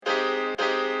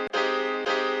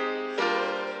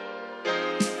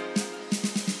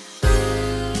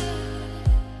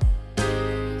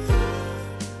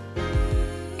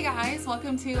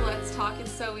welcome to Let's Talk It's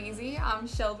So Easy. I'm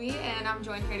Shelby, and I'm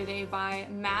joined here today by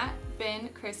Matt, Ben,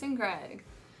 Chris, and Greg.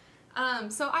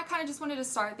 So I kind of just wanted to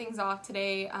start things off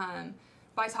today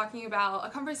by talking about a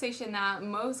conversation that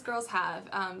most girls have.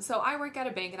 So I work at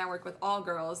a bank, and I work with all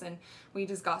girls, and we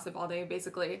just gossip all day,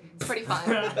 basically. It's pretty fun.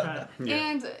 Yeah.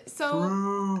 And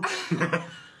so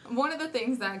one of the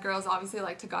things that girls obviously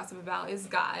like to gossip about is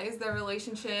guys, their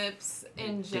relationships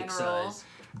in Dick general. size.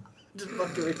 Just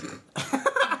fuck with you.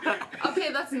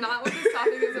 Okay, that's not what this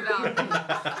topic is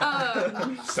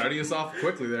about. Starting us off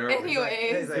quickly there.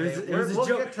 Anyways, It was a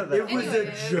joke. It was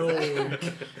a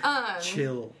joke.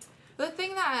 Chill. the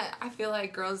thing that I feel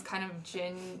like girls kind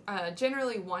of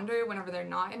generally wonder whenever they're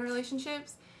not in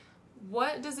relationships,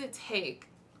 what does it take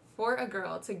for a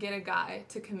girl to get a guy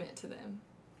to commit to them?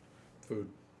 Food.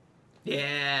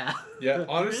 Yeah. Yeah,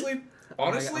 honestly,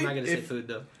 I'm not gonna say if food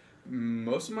though.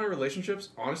 most of my relationships,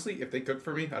 honestly, if they cooked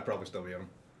for me, I'd probably still be on them.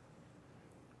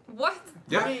 What?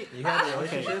 Yeah. You had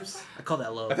relationships? I call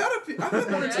that low. I've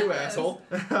had one or two, Yes. asshole.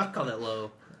 I call that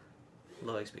low.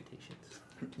 Low expectations.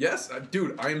 Yes,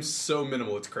 dude, I am so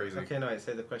minimal, it's crazy. Okay, no, I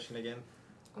say the question again.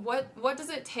 What does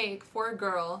it take for a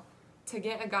girl to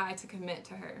get a guy to commit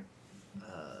to her?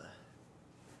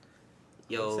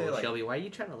 Yo, say, like- Shelby, why are you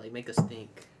trying to make us think?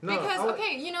 No, Because I would-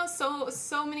 okay,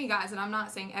 so many guys, and I'm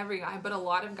not saying every guy, but a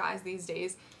lot of guys these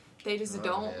days, they just Oh,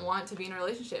 don't man. want to be in a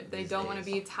relationship. They These don't want to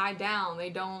days. be tied down.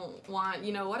 They don't want,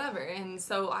 whatever. And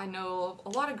so I know a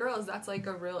lot of girls, that's like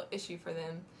a real issue for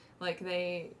them. Like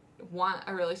they want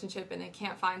a relationship and they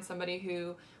can't find somebody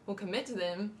who will commit to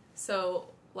them. So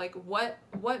like what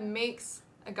makes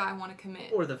a guy want to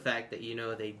commit? Or the fact that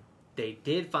they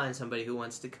did find somebody who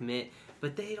wants to commit,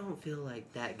 but they don't feel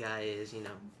like that guy is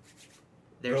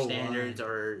their The standards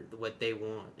or what they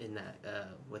want in that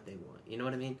what they want. You know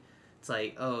what I mean? It's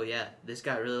like, oh yeah, this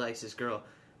guy really likes this girl,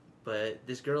 but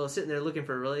this girl is sitting there looking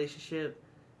for a relationship.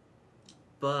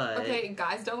 But Okay,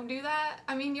 guys don't do that.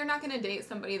 I mean, you're not going to date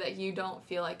somebody that you don't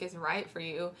feel like is right for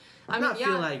you. I mean, not yeah,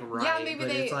 feel like right, yeah, maybe but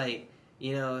they. it's like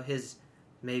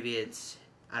maybe it's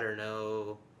I don't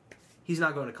know. He's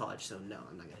not going to college, so no,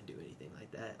 I'm not going to do anything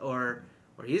like that. Or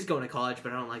he's going to college,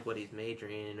 but I don't like what he's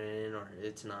majoring in, or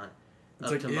it's not It's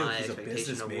up like, to ew, my he's a expectation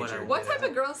business of what I major. want. What type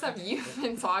of girls have you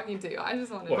been talking to? I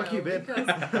just want to know. Fuck you, Ben.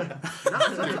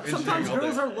 because- Sometimes all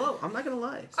girls day. are low. I'm not going to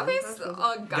lie. Okay, Sometimes so,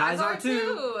 girls- guys are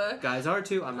too. Guys are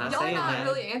too. I'm not Y'all saying not that.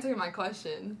 really answering my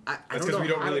question. I That's don't because know we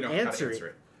don't how really to know how to answer answer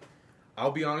it.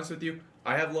 I'll be honest with you,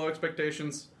 I have low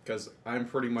expectations because I'm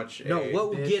pretty much No, a... what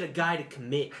would get a guy to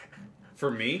commit? For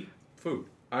me, food.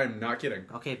 I'm not kidding.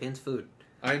 Okay, Ben's food.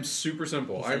 I'm super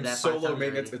simple. He said I'm that so 5 low times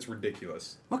maintenance, already. it's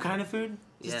ridiculous. What kind of food?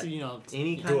 Just Yeah.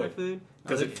 Any kind Good. of food?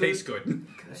 Because Other it tastes food?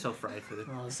 good. So fried food.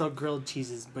 so grilled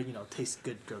cheeses, but tastes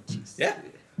good grilled cheese. Yeah.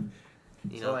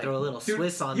 So, like, Throw a little dude,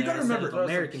 Swiss on you there gotta instead remember, of Throw some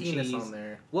American penis cheese. on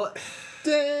there. What?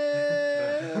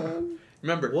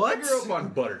 Remember, What? I grew up on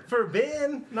butter. For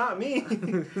Ben, not me.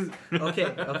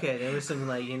 Okay. There was some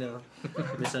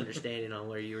misunderstanding on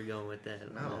where you were going with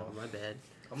that. No. Oh, my bad.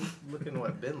 I'm looking at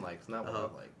what Ben likes, not what I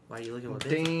like. Why are you looking with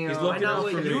Damn. this? He's Why looking not out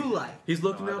what for you me. like? He's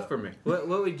looking No, I out for me. What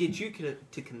would get you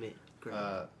to commit? Greg?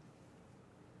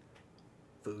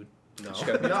 Food. No, She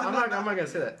got- no, I'm not gonna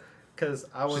say that because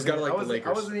I was. She's gotta like the I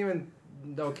Lakers. wasn't even.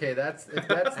 Okay, that's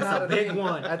not a big thing.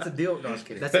 one. That's a deal. No, I'm just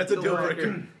kidding. That's a deal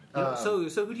breaker. So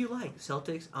who do you like?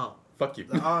 Celtics? Oh. Fuck you.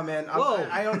 Oh man, Whoa.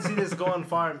 I don't see this going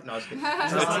far. No, I was kidding.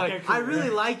 It's Just like, like a I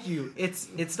really like you.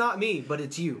 It's not me, but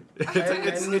it's you.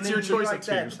 It's then your you choice like of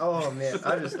that. teams. Oh man,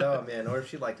 oh man. Or if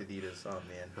she liked Adidas, oh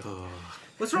man.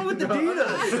 What's wrong with the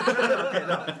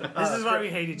Adidas? This is why we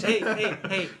hate each other.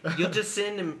 hey! You'll just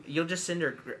send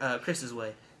her Chris's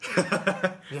way.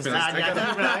 Yes, I got-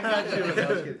 I got you. I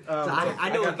was kidding. I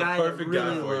know I a got the guy that perfect guy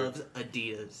really for you. loves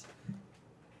Adidas.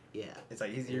 Yeah. It's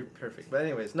like you're perfect. But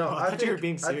anyways, no. Oh, I thought you were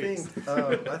being serious.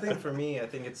 I think for me, I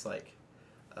think it's like,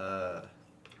 I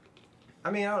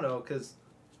mean, I don't know, cause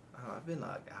I've been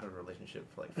like out of a relationship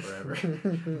for like forever.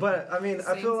 But I mean,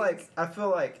 I feel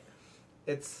like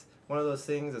it's one of those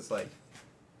things. It's like,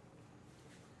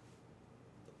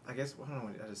 I guess I don't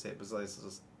know how to say it, but it's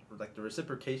just like the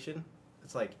reciprocation.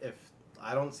 It's like if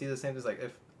I don't see the same, it's like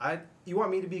if you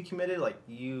want me to be committed, like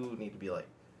you need to be like,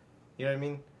 you know what I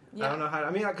mean? Yeah. I don't know how.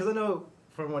 I mean, because I know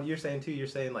from what you're saying too. You're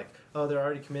saying like, oh, they're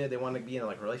already committed. They want to be in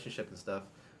like a relationship and stuff.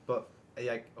 But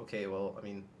like, okay, well, I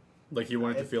mean, Like you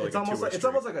want it to feel like it's a almost two-way like it's street.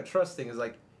 almost like a trust thing. It's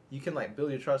like you can like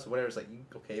build your trust or whatever. It's like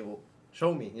okay, well,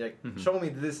 show me. You're like, show me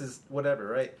that this is whatever,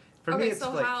 right? For me, Okay, it's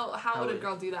so like how would a would-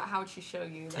 girl do that? How would she show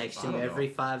you? That Text she- him don't every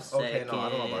know. 5 seconds. Okay, no, I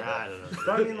don't know about that. I don't know.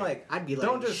 But I mean, like, I'd be like,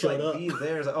 don't just shut like up. be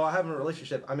there. It's like, oh, I have a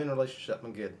relationship. I'm in a relationship.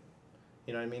 I'm good.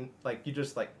 You know what I mean? Like you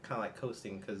just like kind of like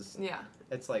coasting because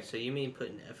it's like. So you mean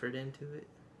putting effort into it?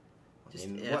 Just I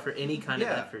mean, effort, any kind of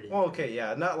effort. Well, okay,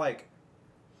 yeah, not like.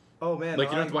 Oh man! Like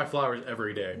you don't have to buy flowers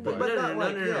every day. But But no, not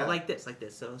like- like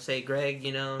this. So say Greg,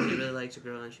 you know, he really likes a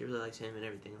girl and she really likes him and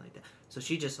everything like that. So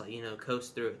she just like, you know, coasts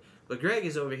through it. But Greg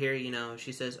is over here, you know,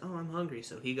 she says, "Oh, I'm hungry,"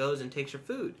 so he goes and takes her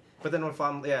food. But then if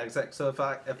I'm exactly. So if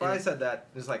I said that,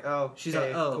 it's like She's okay,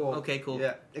 like, "Oh, cool. okay, cool."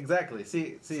 Yeah, exactly.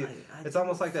 See, it's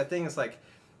almost like that thing. It's like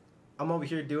I'm over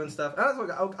here doing stuff.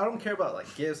 And I don't care about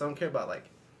like gifts. I don't care about like,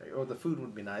 oh, the food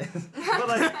would be nice, but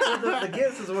like the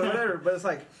gifts is whatever. But it's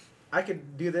like I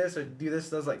could do this or do this.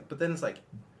 So it's like, but then it's like,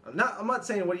 I'm not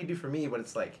saying what do you do for me, but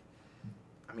it's like,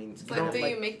 I mean, it's like, do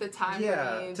you make the time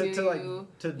for me?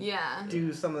 to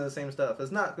do some of the same stuff.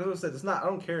 It's not. As I said, it's not. I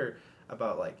don't care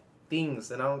about like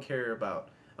things, and I don't care about.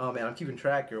 Oh man, I'm keeping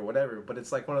track or whatever. But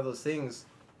it's like one of those things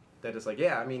that it's like,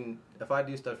 yeah. I mean, if I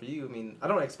do stuff for you, I mean, I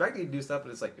don't expect you to do stuff,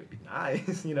 but it's like it'd be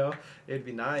nice, you know. It'd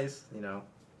be nice, you know.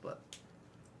 But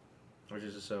which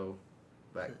is just so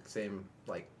like same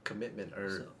like commitment or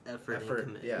so effort and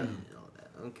commitment, yeah. And all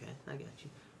that. Okay, I got you.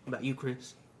 What about you,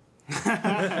 Chris?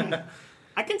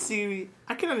 I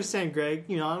can understand Greg.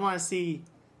 You know, I want to see,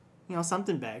 you know,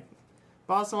 something back.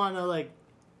 But I also want to know, like,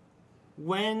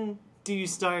 when do you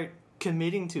start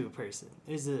committing to a person?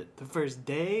 Is it the first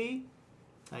day?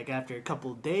 Like, after a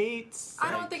couple dates?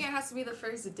 I don't think it has to be the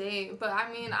first date, but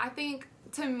I mean, I think,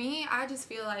 to me, I just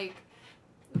feel like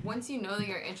once you know that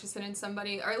you're interested in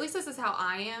somebody, or at least this is how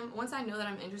I am, once I know that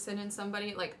I'm interested in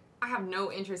somebody, like, I have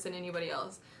no interest in anybody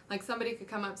else. Like, somebody could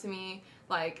come up to me,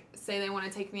 like, say they want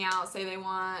to take me out, say they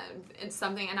want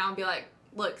something, and I'll be like,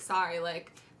 look, sorry,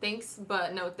 like, thanks,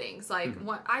 but no thanks. Like,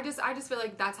 I just feel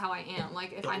like that's how I am.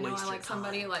 Like, if I know I like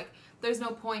somebody, like, there's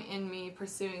no point in me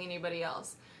pursuing anybody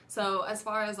else. So, as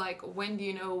far as, like, when do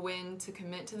you know when to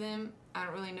commit to them, I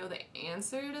don't really know the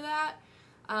answer to that,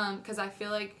 because I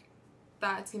feel like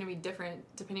that's going to be different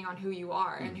depending on who you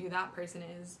are and who that person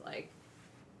is, like.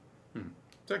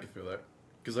 So I can feel that.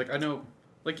 Because, like, I know,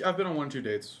 like, I've been on 1 or 2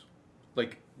 dates,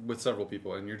 like, with several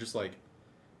people, and you're just, like,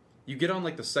 you get on,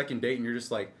 like, the second date, and you're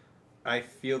just, like, I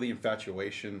feel the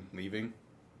infatuation leaving.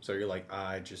 So you're like,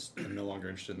 I just am no longer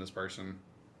interested in this person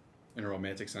in a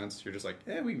romantic sense. You're just like,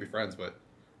 we can be friends, but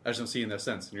I just don't see in that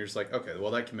sense. And you're just like, okay,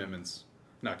 well, that commitment's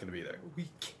not going to be there. We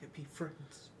can't be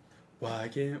friends. Why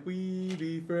can't we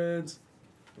be friends?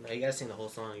 No, you gotta sing the whole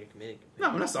song. You're committing. No,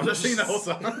 I'm not singing the whole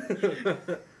song.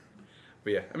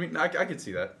 But yeah, I mean, I could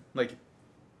see that. Like,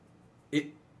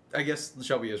 I guess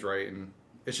Shelby is right, and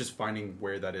it's just finding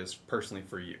where that is personally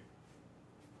for you.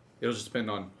 It'll just depend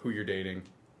on who you're dating,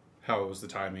 how was the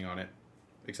timing on it,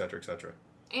 et cetera, et cetera.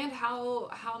 And how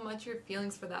much your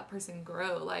feelings for that person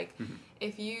grow. Like,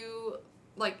 if you,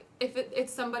 like, if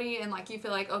it's somebody and, like, you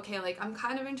feel like, okay, like, I'm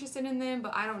kind of interested in them,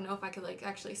 but I don't know if I could, like,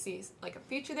 actually see, like, a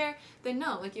future there, then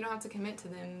no, like, you don't have to commit to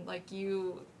them. Like,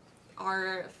 you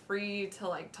are free to,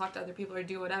 like, talk to other people or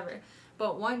do whatever.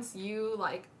 But once you,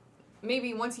 like,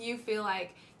 maybe once you feel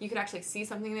like you could actually see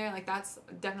something there, like, that's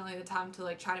definitely the time to,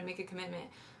 like, try to make a commitment.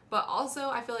 But also,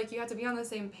 I feel like you have to be on the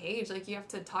same page. Like, you have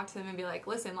to talk to them and be like,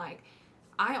 listen, like,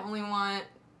 I only want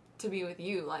to be with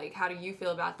you. Like, how do you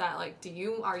feel about that? Like,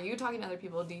 are you talking to other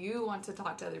people? Do you want to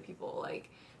talk to other people? Like,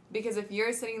 because if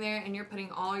you're sitting there and you're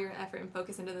putting all your effort and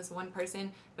focus into this one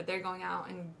person, but they're going out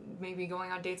and maybe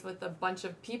going on dates with a bunch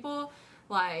of people,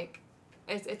 like,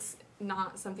 it's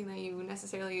not something that you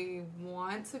necessarily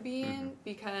want to be in,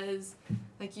 because,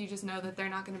 like, you just know that they're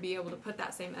not going to be able to put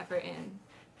that same effort in.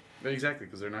 Exactly,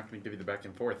 because they're not going to give you the back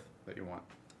and forth that you want.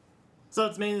 So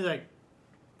it's mainly like,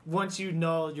 once you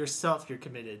know yourself you're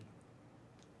committed,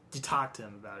 you talk to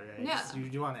them about it, right? Yeah.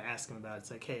 You want to ask them about it.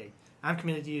 It's like, hey, I'm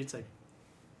committed to you. It's like,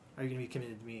 are you going to be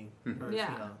committed to me? Or,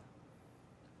 Yeah. You know.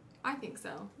 I think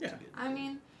so. Yeah. I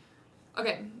mean,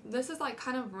 okay, this is, like,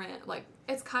 kind of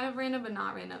it's kind of random, but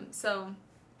not random. So,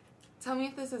 tell me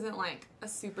if this isn't, like, a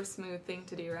super smooth thing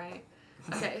to do, right?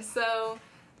 Okay, so,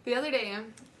 the other day,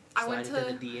 I went to...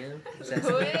 the DM?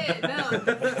 Wait, no.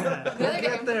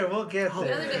 We'll get there.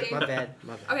 The other day... My bad.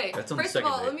 Okay, That's on the first of second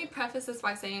all, date. let me preface this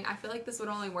by saying I feel like this would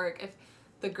only work if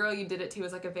the girl you did it to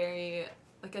was, like, a very...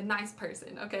 like, a nice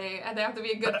person, okay? And they have to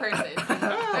be a good person.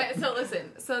 Right, so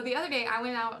listen. So the other day, I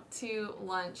went out to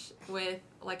lunch with,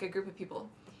 like, a group of people.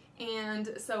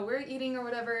 And so we're eating or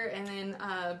whatever, and then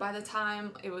by the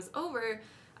time it was over,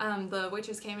 the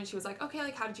waitress came and she was like, okay,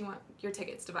 like, how did you want your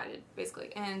tickets divided,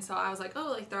 basically? And so I was like,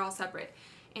 oh, like, they're all separate.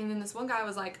 And then this one guy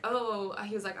was like, I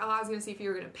was going to see if you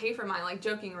were going to pay for mine, like,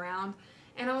 joking around.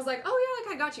 And I was like, oh, yeah,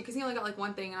 like, I got you. Because he only got, like,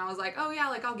 one thing. And I was like, oh, yeah,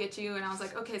 like, I'll get you. And I was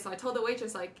like, okay. So I told the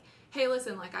waitress, like, hey,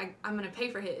 listen, like, I'm going to pay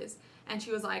for his. And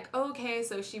she was like, oh, okay.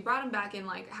 So she brought him back and,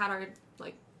 like, had our,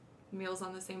 like, meals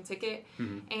on the same ticket.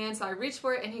 And so I reached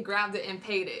for it, and he grabbed it and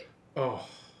paid it. Oh.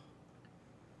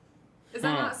 Is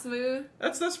that not smooth?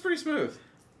 That's pretty smooth.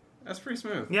 That's pretty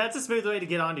smooth. Yeah, it's a smooth way to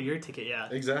get onto your ticket, yeah.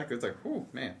 Exactly. It's like, oh,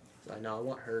 man. I know, I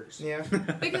want hers. Yeah.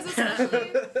 Because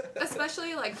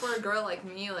especially like for a girl like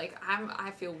me, like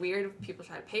I feel weird if people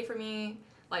try to pay for me.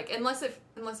 Like unless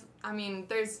I mean,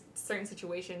 there's certain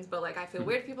situations, but like I feel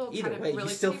weird if people Either try to way, really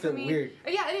you still pay for feel me. weird.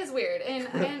 Yeah, it is weird, and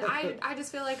I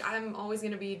just feel like I'm always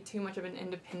gonna be too much of an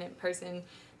independent person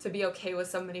to be okay with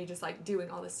somebody just like doing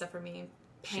all this stuff for me,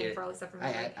 paying for all this stuff for me.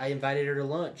 I invited her to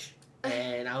lunch,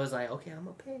 and I was like, okay, I'm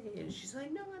gonna pay, and she's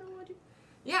like, no, I don't want to.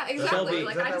 Yeah, exactly. Shelby,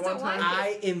 like is that I just that don't one like time?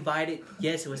 it. I invited.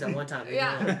 Yes, it was that one time.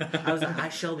 Yeah. I was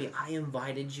like, Shelby, I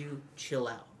invited you. Chill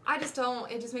out. I just don't.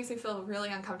 It just makes me feel really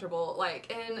uncomfortable.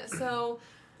 Like, and so,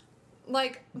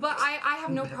 like, but I have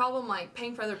no problem like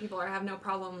paying for other people, or I have no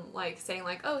problem like saying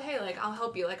like, oh hey, like I'll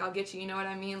help you, like I'll get you. You know what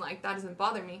I mean? Like that doesn't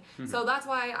bother me. So that's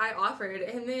why I offered,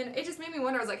 and then it just made me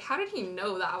wonder. I was like, how did he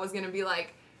know that I was gonna be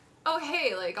like, oh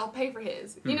hey, like I'll pay for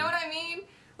his. You know what I mean?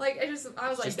 Like I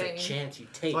was like, Just dang. a chance you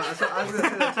take. Well, that's what I was gonna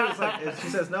say that too. It's like if she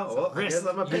says no, well, I guess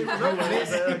I'm gonna pay for no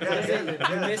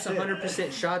You miss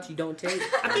 100% shots you don't take.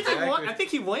 I think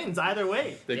he wins either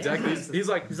way. Exactly. He's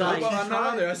like, He's like, well, I'm not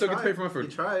on there. I still get to pay for my He food.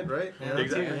 tried, right? Yeah,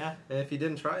 Exactly. Yeah. And if he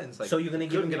didn't try, it's like So you're gonna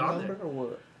give him couldn't your get on number there. or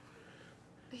what?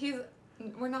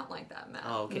 We're not like that, Matt.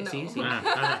 Oh, okay. No. See,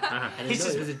 I didn't know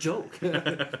it was a joke.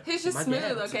 He's just My smooth,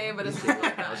 dad. okay, but it's not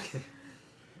like that.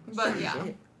 But yeah.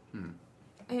 Shit.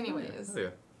 Anyways, Oh, yeah.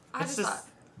 I It's just just- thought.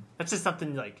 That's just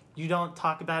something like you don't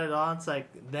talk about it all. It's like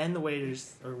then the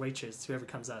waiters or waitress, whoever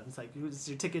comes out, it's like, is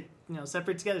your ticket,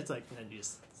 separate together? It's like, and then you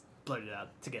just blurt it out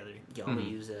together. Yo, I'm gonna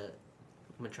use that.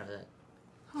 I'm gonna try that.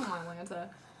 Oh my Lanta.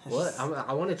 What?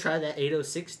 I want to try that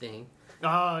 806 thing.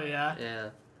 Oh yeah. Yeah.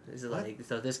 It's like,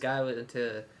 so this guy went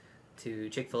to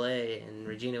Chick-fil-A and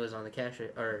Regina was on the cash,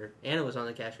 or Anna was on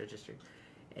the cash register,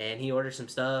 and he ordered some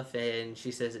stuff and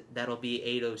she says that'll be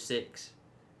 806.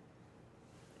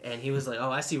 And he was like,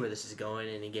 oh, I see where this is going,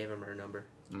 and he gave him her number.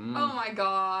 Oh my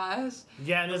gosh.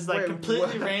 Yeah, and it's like Wait,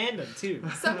 completely what? random too.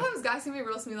 Sometimes guys can be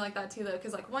real smooth like that too, though.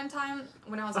 Because like one time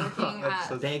when I was working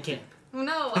That's at Bandcamp.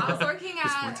 no, I was working This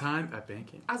one at time at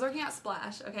banking. I was working at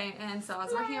Splash, okay, and so I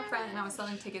was working up front and I was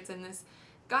selling tickets, and this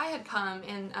guy had come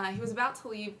and he was about to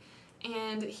leave,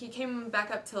 and he came back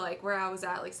up to like where I was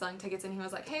at, like selling tickets, and he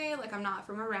was like, hey, like I'm not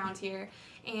from around here,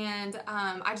 and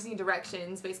I just need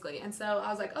directions basically. And so I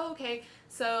was like, oh okay.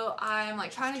 So I'm like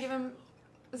trying to give him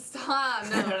stop.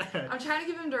 No, I'm trying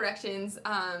to give him directions.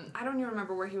 I don't even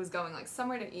remember where he was going, like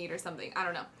somewhere to eat or something. I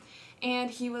don't know. And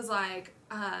he was like,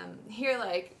 here,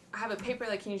 like, I have a paper,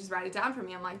 like, can you just write it down for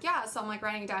me? I'm like, yeah. So I'm like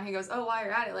writing it down. He goes, oh, while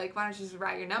you're at it, like, why don't you just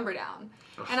write your number down?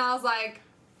 And I was like,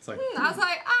 It's like, I was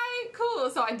like, alright, cool.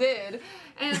 So I did.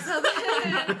 And so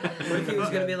then, What if he was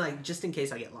gonna be like, just in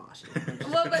case I get lost?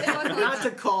 well, but it wasn't Not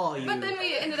to call you. But then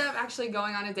we ended up actually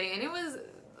going on a date, and it was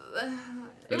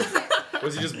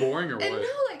was he just boring or what? and no,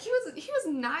 like he was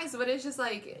nice, but it's just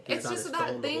like He was it's on just his that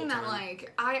phone the thing whole that time.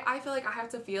 like I feel like I have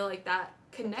to feel like that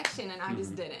connection, and I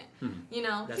just didn't. You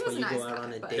know, That's he was when a you nice go out guy,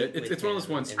 on a but date. It's with one of those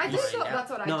him ones- and I just find felt out.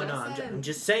 that's what I no, just no, said. I'm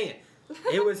just saying.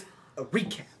 It was a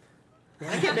recap. Man,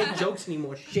 I can't make jokes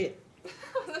anymore. Shit.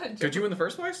 Could you in the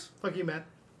first place? Fuck you, man.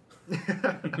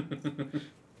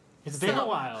 It's been So- a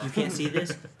while. You can't see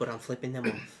this, but I'm flipping them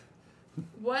off.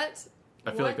 What? I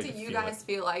feel What like they do can you feel guys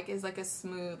feel like is like a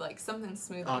smooth, like something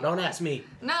smooth? Oh, don't ask me.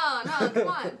 No, come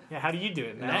on. Yeah, how do you do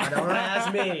it, No, man? don't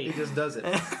ask He me. just does it.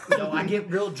 Yo, I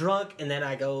get real drunk and then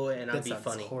I go and I'll That be sounds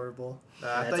funny. horrible. I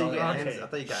That's thought you all got I- handsy. okay. I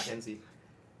thought you got handsy.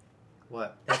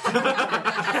 What?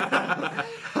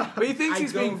 But he thinks I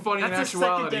he's go- being funny in That's a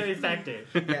actuality. secondary factor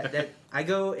That I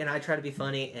go and I try to be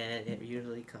funny and it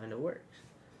usually kind of works.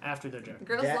 after they're drunk.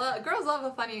 Girls love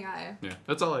a funny guy. Yeah,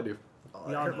 that's all I do. Oh,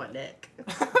 We it all hurt know. my neck.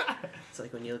 It's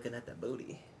like when you're looking at that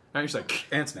booty. I'm just like,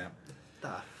 and snap.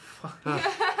 The fuck?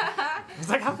 It's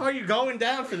like, how far are you going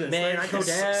down for this? Man, Like, I go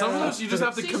down. Some of those you just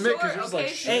have to She's commit because short, you're just okay?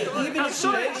 like, She's Hey, short. even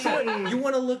if short, you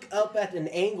want to look up at an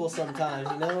angle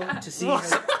sometimes, you know, to see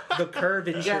the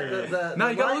curvature. No,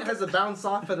 you gotta line look- has to bounce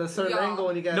off at a certain Yeah. angle,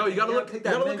 and you got no, you gotta look take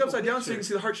that mental upside down so you picture. can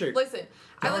see the heart shape. Listen,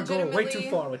 I Y'all are going legitimately way too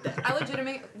far with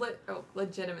that.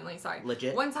 legitimately, sorry.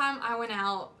 Legit? One time I went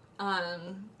out,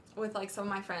 with like some of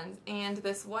my friends, and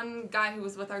this one guy who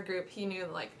was with our group, he knew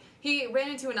like he ran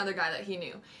into another guy that he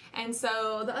knew, and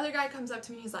so the other guy comes up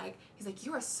to me. He's like,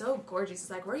 you are so gorgeous.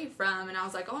 He's like, where are you from? And I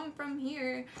was like, oh, I'm from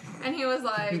here. And he was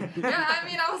like, yeah, I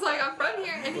mean, I was like, I'm from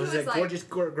here. And he was like, gorgeous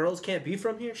girls can't be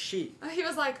from here? Shit. He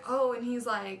was like, oh, and he's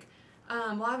like,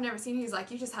 well, I've never seen you. He's like,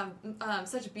 you just have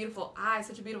such beautiful eyes,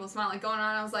 such a beautiful smile, like going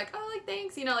on. I was like, oh, like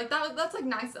thanks, you know, like that's like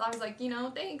nice. I was like, you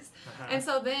know, thanks. And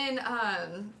so then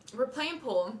we're playing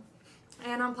pool,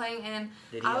 and I'm playing, and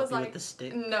Did he I help was you like, with the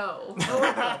stick? no,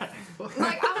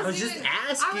 like I was just doing,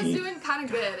 asking. I was doing kind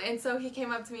of good, and so he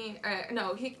came up to me.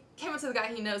 He came up to the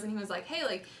guy he knows, and he was like, hey,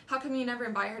 like, how come you never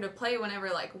invite her to play whenever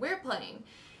like we're playing?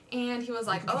 And he was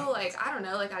like, oh, like I don't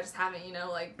know, like I just haven't, you know,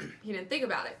 like he didn't think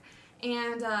about it.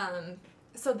 And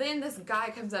so then this guy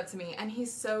comes up to me, and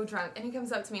he's so drunk, and he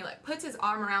comes up to me, like, puts his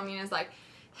arm around me, and is like,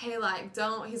 hey, like,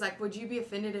 he's like, would you be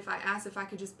offended if I asked if I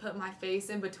could just put my face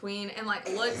in between, and, like,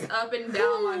 looks up and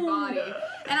down my body,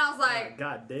 and I was like,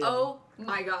 God damn. oh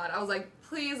my God, I was like,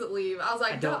 please leave. I was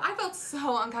like, I felt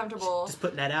so uncomfortable. Just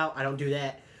putting that out. I don't do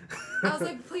that. I was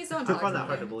like, please don't I talk find to that me.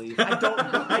 hard to believe.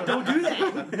 I don't do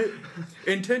that.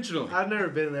 Intentionally. I've never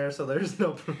been there, so there's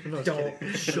no. No Don't.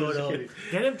 kidding. Shut Just up. kidding.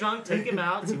 Get him drunk, take him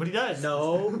out, see what he does.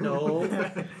 No.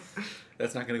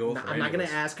 That's not gonna go. No, for I'm not gonna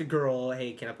anyways. ask a girl,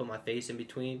 hey, can I put my face in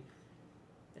between?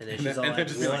 And then she's all and like, then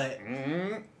just what? be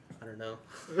like, I don't know.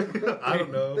 I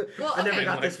don't know. Well, I never okay.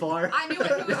 got this far. I knew what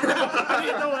he was I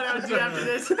didn't know what I would do after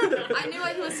this. I knew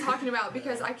what he was talking about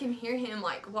because I can hear him,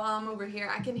 like, while I'm over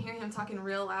here, I can hear him talking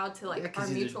real loud to, like, Yeah, our 'cause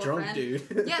he's a mutual drunk friend.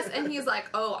 dude. Yes, and he's like,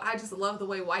 oh, I just love the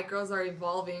way white girls are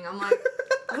evolving. I'm like,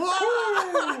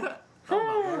 Whoa!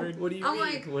 Oh my word. What do you I'm mean?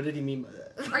 like- What did he mean by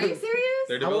that? are you serious?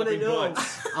 They're I want to developing know.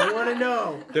 butts. I want to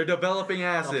know. They're developing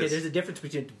asses. Okay, there's a difference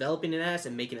between developing an ass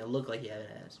and making it look like you have an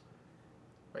ass.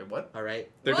 Wait, what? All right.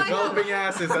 They're Well, I know. developing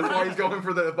asses. That's why he's going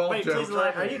for the evolved Wait, joke. please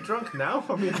Like, are you drunk now?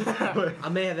 I mean, that I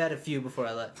may have had a few before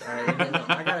I left. All right. And then,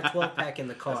 I got a 12 pack in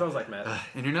the car. sounds like Matt.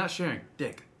 And you're not sharing,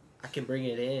 dick. I can bring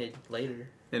it in later.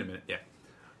 In a minute, yeah.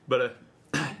 But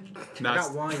I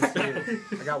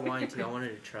got wine too. I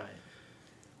wanted to try it.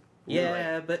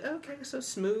 Yeah, but okay, so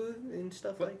smooth and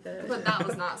stuff like that. But that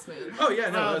was not smooth. Oh yeah,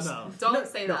 no. No, That's, no. Don't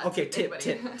say No, that. okay, to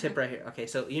anybody. tip right here. Okay,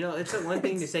 so it's one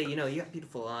thing to say, you got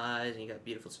beautiful eyes and you got a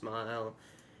beautiful smile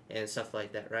and stuff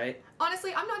like that, right?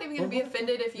 Honestly, I'm not even gonna be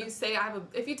offended if you say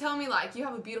if you tell me like you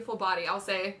have a beautiful body. I'll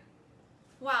say,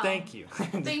 wow, Thank you.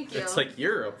 thank you. It's like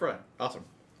you're up front. Awesome.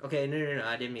 Okay, no,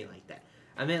 I didn't mean like that.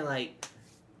 I meant like,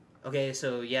 okay,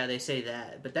 so yeah, they say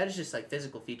that, but that is just like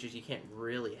physical features you can't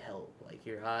really help, like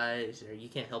your eyes, or you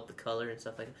can't help the color and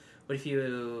stuff like that. What if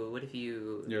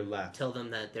you Your lap. tell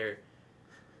them that they're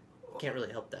can't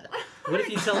really help that? What if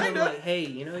you tell them like, hey,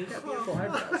 you got beautiful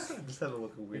eyebrows Just have a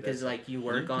look of weird. because like you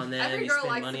work on them, Every you girl spend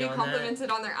likes to money be on that. complimented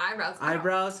on their eyebrows.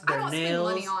 Eyebrows, I their don't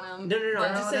nails. spend money on them. No,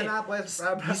 I'm but- just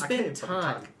saying. You spend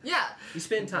time. Yeah, You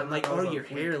spend time. Like, Eyebrows oh, are your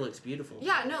weak. hair looks beautiful.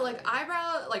 yeah, no, like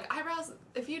eyebrows.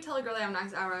 If you tell a girl they have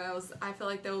nice eyebrows, I feel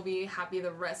like they will be happy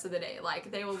the rest of the day.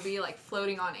 Like they will be like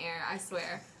floating on air. I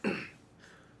swear.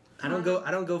 I don't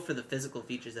go for the physical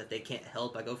features that they can't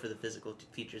help. I go for the physical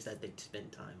features that they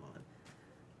spend time on.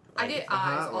 I Like, get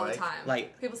eyes all like- the time.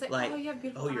 like- people say, like, "Oh, you have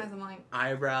beautiful your eyes." I'm like,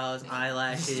 eyebrows,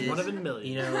 eyelashes. One of a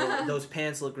million. Those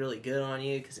pants look really good on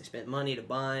you because they spent money to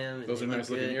buy them. Those are nice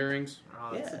looking earrings.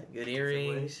 Oh, that's Yeah, a good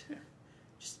earrings.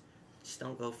 Just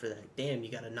don't go for that. Damn,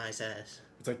 you got a nice ass.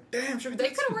 It's like, damn, sugar they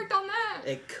tits. could have worked on that.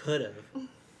 It could have,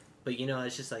 but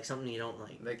it's just like something you don't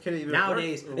like. They could even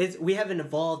Nowadays, work- we haven't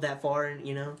evolved that far.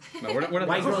 No, we're not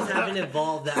White girls haven't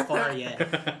evolved that far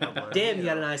yet. Damn, you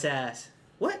got a nice ass.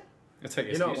 What? It's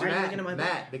like, You know, Why are you looking at my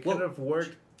Matt, they Well- could have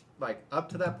worked like up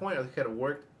to that point, or they could have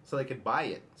worked so they could buy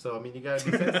it. So I mean, you gotta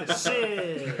be sensitive.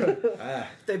 Shit. Ah,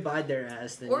 If they buyed their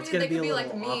ass, then Or it's they gonna could be be a like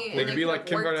little me, awkward. and They they could could be have like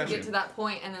Kim worked to Kardashian. get to that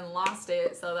point and then lost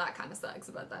it. So that kind of sucks.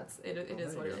 But it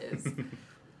is what it is.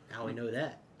 Now we know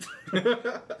that.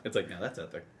 it's like, now that's out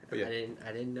there. But yeah.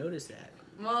 I didn't notice that.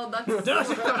 Well, that's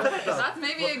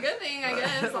maybe a good thing, I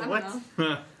guess. I don't What?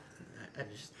 know.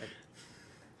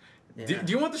 Yeah.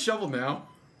 Do you want the shovel now?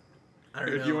 I Or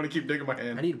don't do know. you want to keep digging my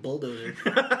hand? I need a bulldozer.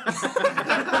 I'm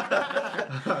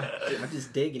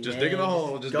just digging. Just man. digging the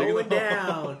hole, just going digging the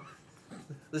hole. down.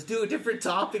 Let's do a different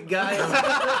topic, guys. He's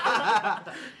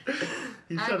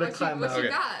All trying right, to climb what out. you Okay.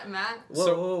 got, Matt?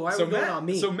 Whoa, why are we going Matt, on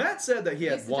me? So Matt said that he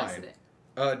You had suggested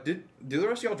wine. it. Do the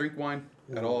rest of y'all drink wine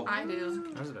at all? I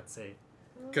do. I was about to say.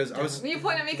 Because I was You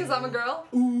point at me because I'm a girl.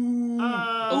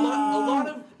 a lot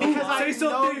of Because I Say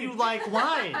know something. you like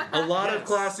wine. a lot of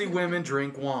classy women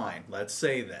drink wine. Let's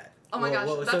say that. Oh my gosh,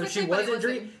 that's so actually she funny. wasn't Listen.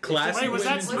 drinking. Classy Wait, was that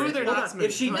women smooth drink or Hold not on. smooth?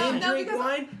 If she No, didn't no, drink because-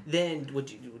 wine, then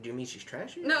do you mean she's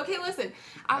trashy? No, okay, listen.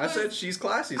 I was, said she's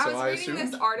classy, I so was I reading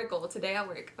assumed. this article today at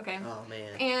work, okay? Oh man.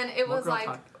 And it More was girl like,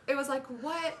 talk.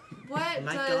 what Oh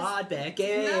my does... God, Becky.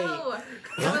 No.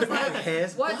 It was like,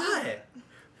 Has what does... why?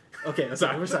 Okay, I'm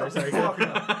sorry. We're sorry. Let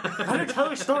her tell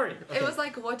her story. It was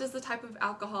like, what does the type of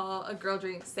alcohol a girl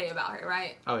drinks say about her,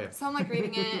 right? Oh yeah. So I'm like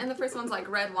reading it, and the first one's like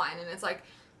red wine, and it's like,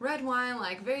 red wine,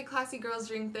 like very classy girls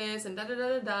drink this, and da da da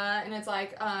da da, and it's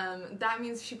like, that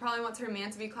means she probably wants her man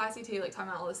to be classy too, like talking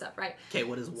about all this stuff, right? Okay,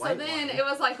 what is So white then wine? it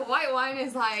was like white wine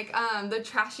is like the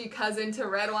trashy cousin to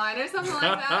red wine or something like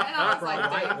that, and I was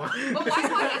like, White dang. wine. But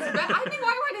white wine is better. I think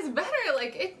white wine is better.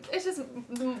 Like it's just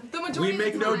the majority. We of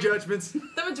make the no time, judgments.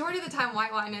 The majority of the time,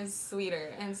 white wine is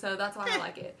sweeter, and so that's why I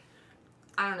like it.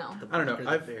 I don't know. The I don't know, darker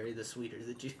I've- the berry, the sweeter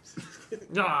the juice.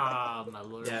 Ah, my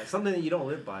lord. Yeah, something that you don't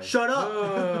live by. Shut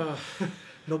up!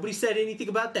 Nobody said anything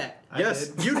about that. I Yes,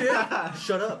 did. you did.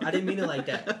 Shut up! I didn't mean it like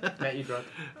that. Matt, you drunk?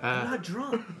 I'm not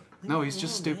drunk. No, he's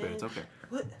just Come on, stupid. man. It's okay.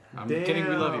 What? I'm kidding.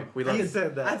 We love you. We love He you.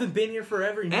 said that. I haven't been here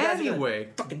forever. And you guys are gonna Anyway,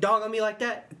 fucking dog on me like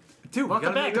that? dude, we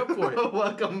Welcome gotta make back. up for it.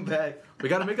 Welcome back. We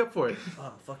gotta make up for it.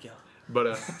 Oh fuck y'all.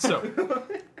 But so,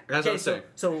 as I was saying.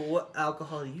 so what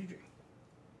alcohol do you drink?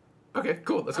 Okay,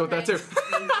 cool. Let's go with that Okay.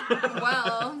 too.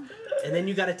 Well, And then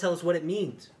you got to tell us what it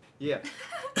means. Yeah.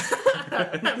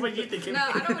 What do you think? no,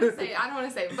 I don't want to say. I don't want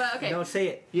to say. But okay, No, say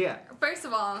it. Yeah. first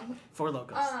of all, Four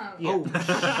locos. Yeah.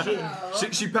 Oh shit.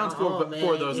 no. She pounds four Oh, man.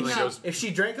 of those and then No. goes. If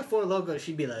she drank a Four Loko,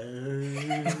 she'd be like.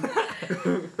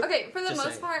 Okay, for the Just most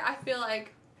saying. part, I feel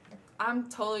like I'm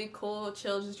totally cool,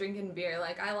 chill, just drinking beer.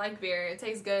 Like I like beer; it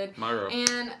tastes good, Myro.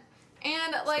 and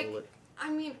like Stole it. I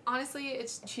mean, honestly,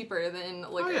 it's cheaper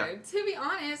than liquor. yeah. To be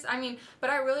honest, I mean, but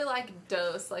I really like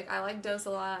Dose. Like I like Dose a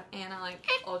lot, and I like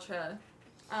Ultra.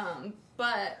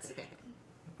 But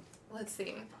let's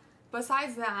see.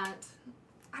 Besides that,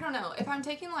 I don't know. If I'm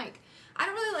taking like, I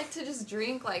don't really like to just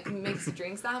drink like mixed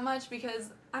drinks that much because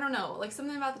I don't know. Like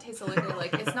something about the taste of liquor,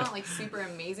 like it's not like super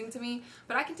amazing to me.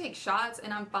 But I can take shots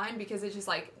and I'm fine because it's just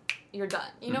like you're done.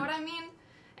 You know what I mean?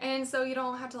 And so you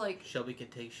don't have to like. Shelby can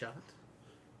take shots.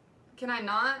 Can I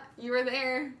not? You were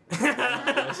there.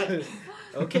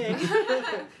 Okay.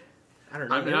 I don't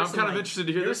know. I mean, There I'm was some, kind of interested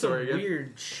to hear there this was some story again.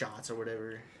 weird shots or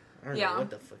whatever. I don't Yeah. know what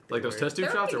the fuck. They Like those were. test tube They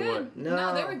were shots or pretty what? good.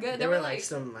 No, they were good. They were like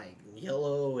some like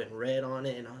yellow and red on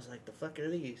it, and I was like, "The fuck are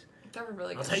these?" They were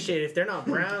really I'll good. take it if they're not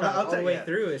brown I'll all the take way that.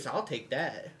 through. I'll take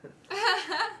that.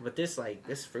 But this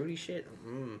fruity shit.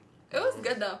 It was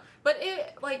good though, but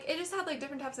it just had like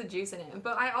different types of juice in it.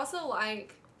 But I also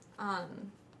like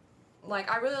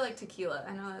I really like tequila.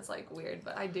 I know that's like weird,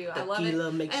 but I do. I love Tequila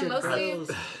it. makes And your mostly,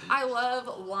 girls. I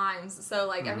love limes. So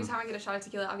like every time I get a shot of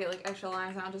tequila, I'll get like extra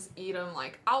limes and I'll just eat them.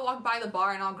 Like I'll walk by the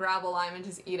bar and I'll grab a lime and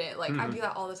just eat it. Like I do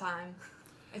that all the time.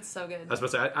 It's so good. I was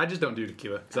about to say, I just don't do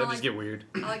tequila because I I just like- get weird.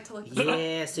 I like to lick the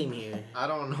Yeah, same here. I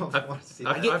don't know if I want to see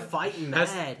I I that. get I've- fighting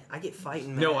has- mad. I get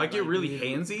fighting mad. No, I get like, really dude.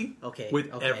 handsy Okay. with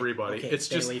okay, everybody. okay, It's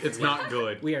stay just, away from it's me. not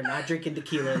good. We are not drinking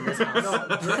tequila in this house.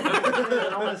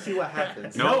 I want to see what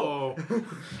happens. No.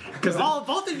 Because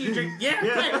Both of you drink.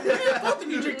 Yeah, both of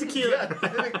you drink tequila.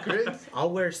 Yeah, Chris. I'll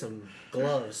wear some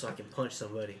gloves so I can punch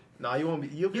somebody. No, you won't be.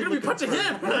 You'll be You're gonna be looking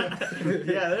punching for- him.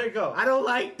 Yeah, there you go. I don't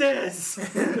like this.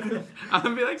 I'm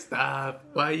gonna be like, stop.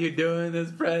 Why are you doing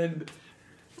this, friend?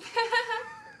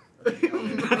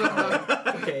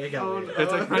 Okay, I got Oh, weird. no.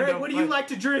 It's like, friend, Greg, don't what do you fight. like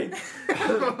to drink?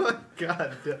 Oh my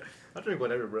God. I'll drink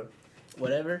whatever, bro.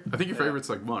 Whatever. I think your favorite's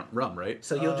like rum, right?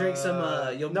 So you'll drink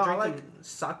some. You'll no, I drink like-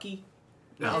 some sake.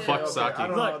 No, Yeah. fuck Okay, sake. I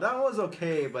don't Look. know. That one was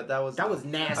okay, but that was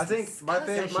nasty. I think my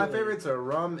Disgusting. favorites are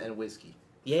rum and whiskey.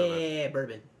 Yeah,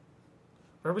 bourbon.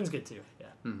 Bourbon's good too. Yeah.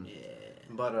 Mhm. Yeah.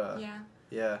 But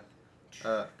Yeah.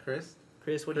 Chris.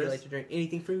 Chris, what do you Chris? like to drink?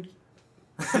 Anything fruity?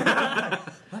 Look,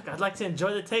 I'd like to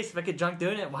enjoy the taste. If I get drunk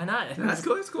doing it, why not? That's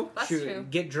cool. That's cool. That's Shoot, true.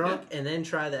 Get drunk and then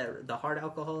try the hard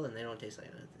alcohol, and they don't taste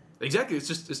like nothing. Exactly. It's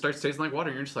just, it starts tasting like water,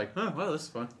 and you're just like, oh, well, this is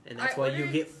fun. And that's I why you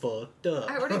ordered- get fucked up.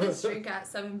 I ordered this drink at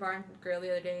 7 Bar and Grill the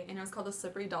other day, and it was called the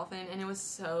Slippery Dolphin, and it was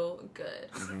so good.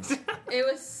 It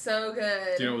was so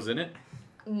good. Do you know what was in it?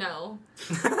 No,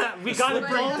 We got it Slippery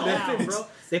broke dolphin, down. bro.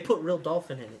 They put real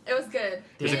dolphin in it. it was good.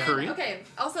 Is it And- Korean? Okay.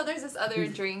 Also, there's this other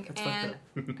drink, That's and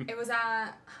fucked it was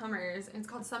at Hummers, and it's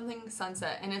called something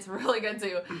Sunset, and it's really good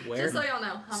too. Where? Just so y'all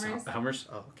know, Hummers. Hummers.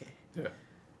 Oh, okay. Yeah.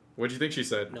 What'd you think she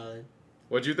said? Nothing.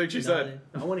 What'd you think she Nothing.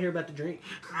 said? I want to hear about the drink.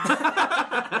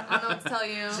 I don't know what to tell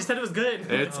you. She said it was good.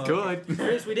 It's Oh, good.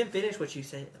 Chris, we didn't finish what you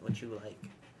said. What you like?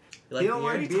 You He don't beer? like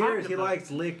What are you talking beers. He about?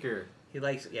 likes liquor. He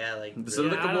likes, like So really-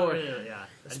 look at I don't boy. really- yeah.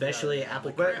 especially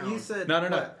apple But crown. you said No.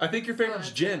 what? I think your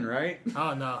favorite's gin, right?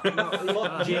 Oh no.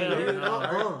 Fuck gin, dude.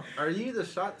 no. Are you the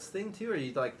shots thing too, or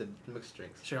you like the mixed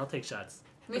drinks? Sure, I'll take shots.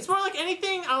 Me It's more like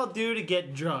anything I'll do to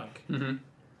get drunk, Mm-hmm.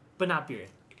 but not beer,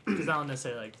 because I don't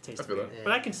necessarily like the taste I of feel beer. that.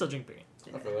 But I can still drink beer.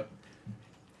 I feel that.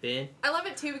 Ben, I love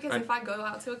it too because if I go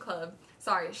out to a club,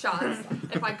 sorry, shots.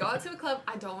 If I go out to a club,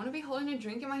 I don't want to be holding a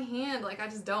drink in my hand. Like, I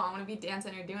just don't. I want to be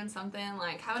dancing or doing something,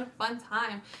 like having a fun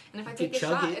time. And if I take a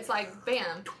chug shot, it. it's like,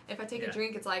 bam. If I take Yeah. a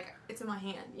drink, it's like, it's in my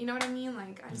hand. You know what I mean?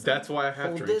 Like, I just That's why I have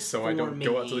Hold drinks, this so I for don't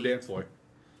go out to the me. dance floor.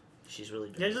 she's really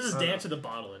Yeah, drunk. just dance with a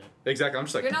bottle in it. Exactly. I'm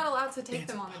just like You're not allowed to take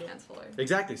them on the dance floor.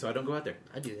 exactly. So I don't go out there.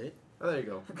 I do that. Oh, there you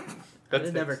go. That's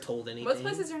I've never told anything. Most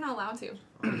places you're not allowed to.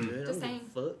 I'll do it. Just I don't give a saying.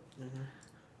 fuck.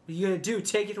 What are you gonna do?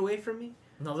 Take it away from me?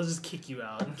 No, they'll just kick you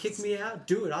out. Kick me out?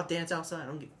 Do it. I'll dance outside. I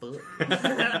don't give a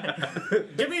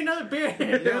fuck. Give me another beer.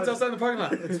 Dance outside in the parking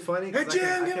lot. It's funny. Hey 'cause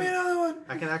Jim, give me another one.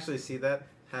 I can actually see that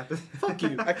happen. Fuck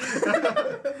you.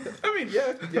 I mean,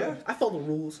 yeah. I follow the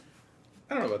rules.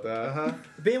 I don't know about that. Uh-huh.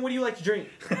 Ben, what do you like to drink?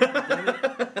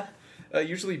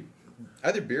 Usually,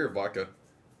 either beer or vodka.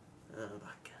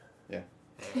 Vodka.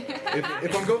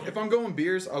 If I'm going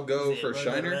beers, I'll go for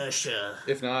Shiner. Russia.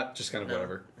 If not, just kind of No.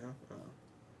 whatever. No? Oh.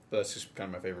 But that's just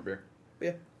kind of my favorite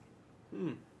beer.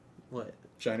 What?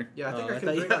 Shiner. Yeah, I Oh, think I I can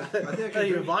thought drink. you- I think I I can thought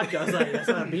you were drink. vodka. I was like, that's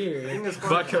not I beer. think as far,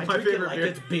 Vodka, I my drink it favorite like beer.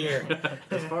 it's beer.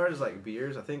 as far as like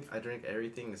beers, I think I drink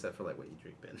everything except for like what you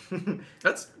drink, Ben.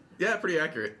 That's pretty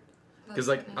accurate. Because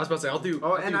like I was about to say, I'll do.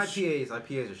 Oh, I'll and do IPAs.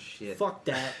 IPAs are shit. Fuck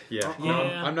that. Yeah, Yeah. no,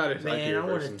 I'm not a Man, IPA I want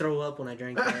to person. throw up when I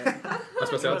drink that. I was about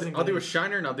to say, Wasn't I'll do a good.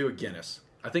 Shiner and I'll do a Guinness.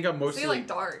 I think I'm So mostly you like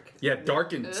dark. yeah,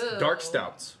 dark and Ew. dark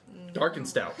stouts, dark and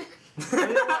stout. You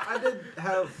know what? I did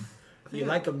have. I think You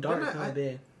like them dark, didn't I- huh,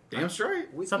 Ben? Damn straight.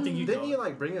 Something you didn't don't. you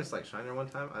like bring us like Shiner one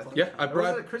time? I think. Yeah, I Or was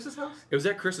brought. it at Chris's house? It was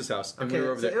at Chris's house, and Okay, we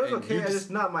were over so there. it was and okay. you It's just-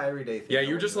 not my everyday thing. yeah, I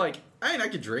you were just wouldn't like, I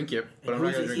could drink it, but I'm And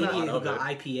not gonna who's drink the a lot idiot who of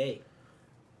got it. IPA?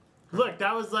 Look,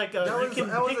 that was like a That you was- can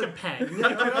that was pick a- a pen.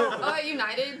 Oh, at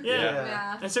United? Yeah.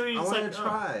 Yeah. And so we I just wanted like to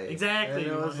try. exactly.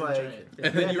 And it you was wanted to like, try it.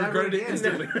 And then yeah, you never regretted it again.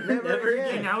 instantly. Never Never again.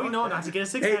 Okay, now we know not to get a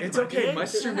six pack. Hey, it's okay. okay? My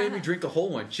sister made me drink the whole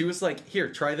one. She was like, "Here,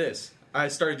 try this." I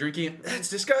started drinking it. It's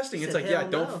disgusting. It's Said, like, yeah, "Hell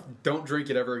no." don't drink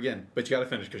it ever again. But you got to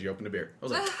finish because you opened a beer. I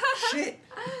was like, shit.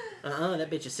 That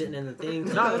bitch is sitting in the thing.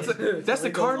 No, that's the It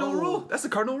goes, cardinal "Oh, rule. That's the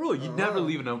cardinal rule. You never Uh-huh.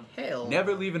 leave an Hell.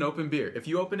 never leave an open beer. If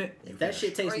you open it, you If that finish.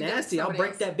 shit tastes Or you get nasty, I'll somebody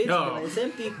break that bitch. No. But it's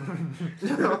empty.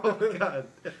 Oh god.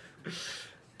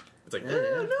 It's like, Yeah, no,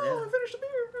 yeah, no, yeah. I finished the beer.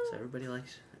 So everybody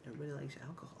likes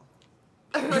alcohol.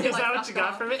 Is that what you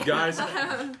got from it? Guys,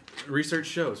 research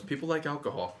shows people like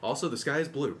alcohol. Also, the sky is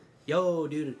blue. Yo,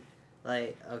 dude.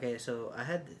 Like, okay, so I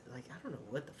had, like, I don't know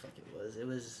what the fuck it was. It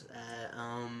was at,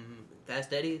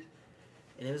 Fast Eddie's.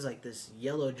 And it was like this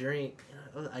yellow drink.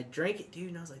 And I drank it, dude,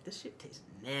 and I was like, this shit tastes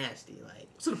nasty. Like,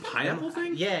 Was it a pineapple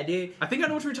thing? yeah, dude. I think I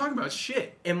know what you're talking about.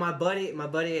 Shit. And my buddy,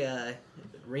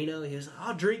 Reno, he was like,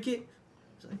 I'll drink it.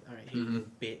 I was like, all right, here you go,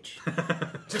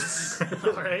 bitch.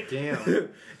 All right. Damn.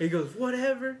 He goes,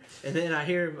 whatever. And then I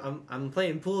hear him, I'm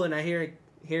playing pool, and I hear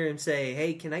him say,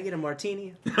 hey, can I get a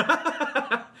martini?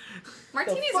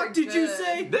 Martinis the fuck are did you good.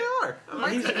 say? They are.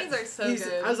 Martinis are so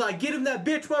good. I was like, get him that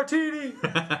bitch martini.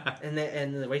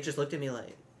 and the waitress looked at me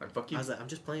like, Like, fuck you. I was like, I'm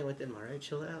just playing with him, alright,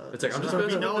 chill out. It's like, I'm just We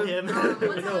messing know with him.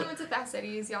 One time I went to Fast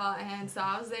Eddie's, y'all, and so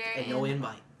I was there. And no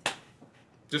invite.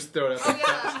 Just throw it out. Oh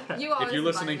yeah, you always If you're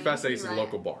listening, invite me, Fast Eddie's is a right.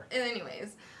 local bar. And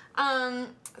anyways,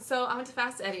 so I went to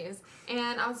Fast Eddie's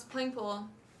and I was playing pool,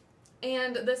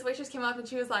 and this waitress came up and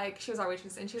she was our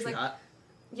waitress, and she was like,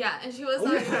 yeah, and she was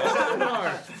like,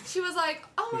 she was like,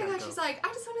 oh my god, she's like,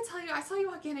 I just want to tell you, I saw you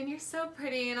walk in and you're so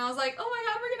pretty, and I was like, oh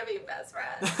my god, we're gonna be best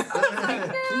friends. I was like,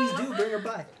 no. Please do bring her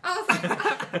by. I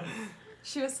was like,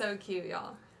 she was so cute,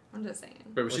 y'all. I'm just saying.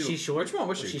 Wait, Was she short? Which one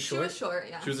was she? Was she She was short,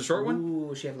 yeah. She was the short one?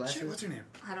 Ooh, she have Shit, glasses? what's her name?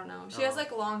 I don't know. She has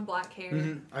like long black hair.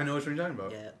 I know what you're talking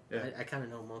about. Yeah, Yeah. I kind of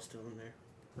know most of them there.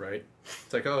 Right?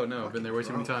 It's like, oh no, I've been there way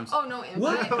too many times. Oh, no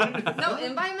invite. What? No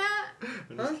invite, Matt. I'm just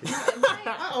No kidding. invite.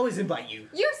 I always invite you.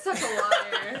 You're such a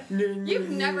liar. You've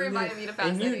never invited me to Fast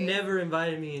And you Eddie's. never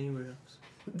invited me anywhere else.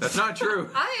 That's not true.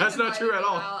 I have That's not true invited at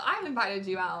you all. out. I've invited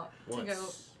you out to Once. go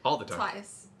All the time.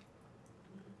 twice.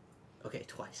 Okay,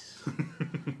 twice.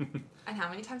 And how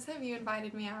many times have you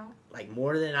invited me out? Like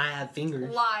more than I have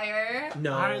fingers. Liar.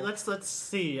 No. All right, let's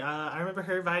see. I remember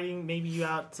her inviting maybe you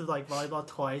out to like volleyball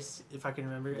twice, if I can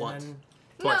remember. Once. And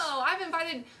Twice. No, I've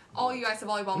invited all you guys to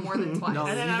volleyball more than twice. No,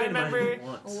 And then you've I invited remember- me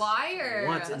once. Liar.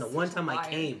 Once, and the one Such a time I liar.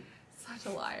 came. Such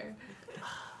a liar.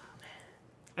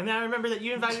 then I remember that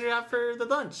you invited her out for the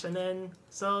lunch, and then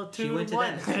so two She went to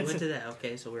one. that. She went to that.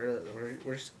 Okay, so we're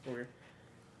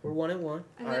We're 1-1. And All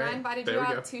then I right. invited There you we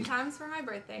out go. 2 times for my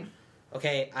birthday.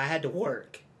 Okay, I had to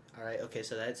work. All right. Okay,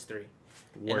 so that's 3.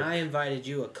 Work. And I invited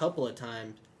you a couple of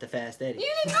times to Fast Eddie.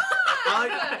 You did not!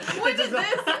 When did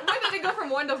it go from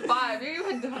 1 to 5? You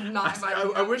had not invited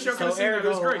me. I wish y'all could have So, seen that. It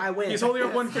was ergo, great. I win. He's holding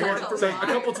up one finger, Such a saying a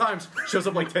liar. couple times, shows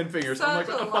up like 10 fingers. I'm Such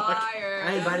like, a oh, fuck. liar.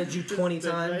 I invited you 20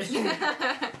 times.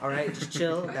 All right, just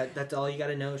chill. That's all you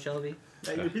gotta know, Shelby.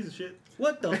 Hey, you're a piece of shit.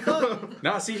 What the fuck?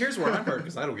 Now, see, here's where I'm hurt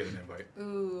because I don't get an invite.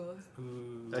 Ooh.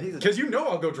 He's a, Because you know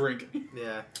I'll go drink.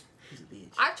 yeah. He's a bitch.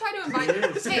 I've tried to invite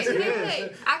It is. It hey.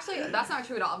 is. Actually, that's not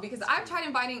true at all because I've tried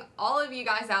inviting all of you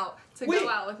guys out to Wait. go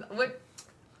out with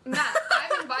Matt.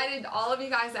 I've invited all of you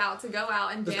guys out to go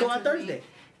out and Let's dance go out with Thursday.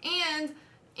 me.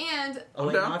 And Oh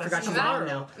wait, down. no, I forgot your Matt, mom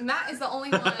now. Matt is the only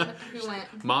one who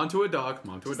went. Mom to a dog.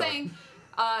 Mom to a Just dog. saying.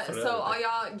 So all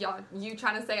y'all, you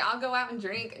trying to say I'll go out and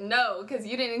drink? No, because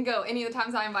you didn't go any of the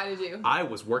times I invited you. I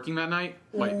was working that night.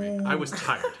 Bite me. I was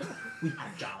tired. We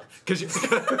have jobs. Because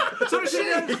so does she.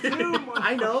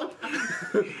 I know.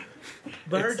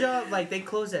 But her job, like, they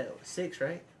close at 6,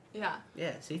 right? Yeah.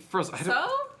 Yeah, see? First, I, had So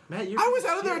Matt, you're I was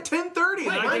out of there at 10:30. Wait,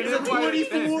 and mine's didn't a invite 24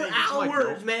 anything. I'm like,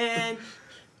 hours, no. man.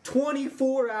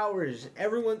 24 hours.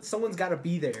 Someone's got to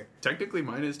be there. Technically,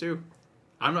 mine is too.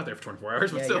 I'm not there for 24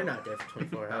 hours, but Yeah, still. you're not there for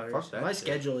 24 Nah, hours. fuck that My shit.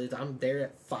 schedule is I'm there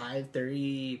at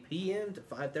 5:30 p.m. to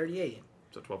 5:30 a.m.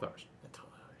 So 12 hours.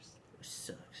 Which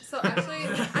sucks. So actually,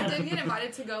 I did get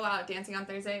invited to go out dancing on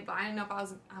Thursday, but I didn't know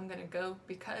if I'm gonna go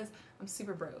because I'm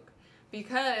super broke.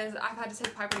 Because I've had to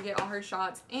take Piper to get all her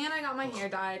shots, and I got my hair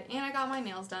dyed, and I got my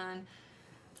nails done,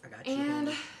 I got you, and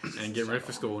homie. And getting ready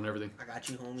for school and everything. I got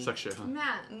you, homie. Sucks shit, huh?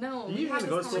 Matt, no, You we even had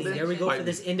go this to school, See, bitch. there we go Fight for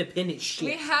me. this independent We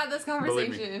shit. had this Believe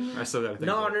me, conversation. I still got to think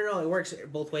No, about it. no, no. It works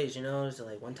both ways, you know? It's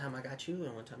like one time I got you,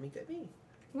 and one time you got me.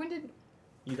 When did?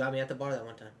 You got me at the bar that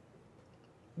one time.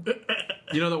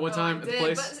 You know that one Oh, time I at the did,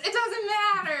 place? but it doesn't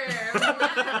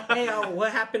matter. Hey,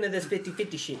 what happened to this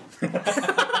 50-50 shit?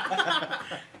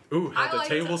 Ooh, how I the like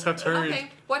tables to, have turned. Okay,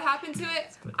 what happened to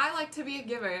it? I like to be a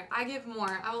giver. I give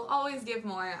more. I will always give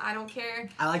more. I don't care.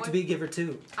 I like to what- be a giver,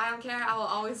 too. I don't care. I will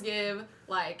always give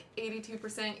like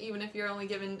 82%, even if you're only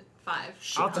given 5.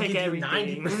 Shit, I'll take give you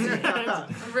everything.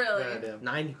 90%. Really? Goddamn.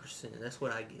 90%. That's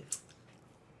what I give.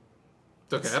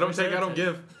 It's okay. I don't take, I don't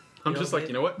give. I'm You just don't like, give?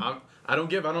 you know what? I don't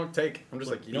give, I don't take. I'm just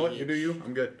What like, you know what? You do you.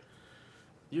 I'm good.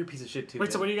 You're a piece of shit too.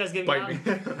 Wait, so what are you guys giving Bite out? me.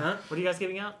 Huh? What are you guys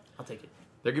giving out? I'll take it.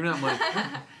 They're giving out money.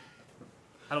 I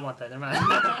don't want that. Never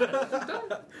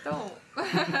mind. Don't.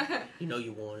 You know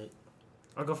you want it.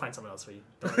 I'll go find someone else for you.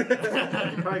 Don't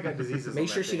worry. You probably got diseases. Make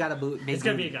sure she got a big It's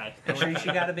gonna be a booty. guy. Make sure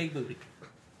she got a big booty.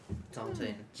 That's all I'm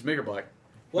saying. Just make her black.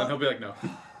 What? Then he'll be like, no.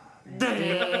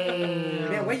 Damn.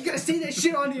 Man, why you gotta say that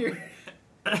shit on here?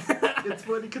 It's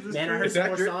funny because it's Man, I true. heard It's some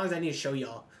more accurate. songs I need to show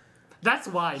y'all. That's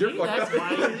why. You're Maybe that's fucked why.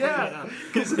 up. you bring it Yeah. up.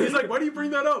 He's like, why do you bring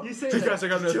that up? You say Hey, that. guys, I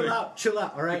got another Chill thing. out, chill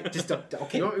out, alright? Just,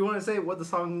 okay. You want to say what the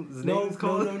song's No, name is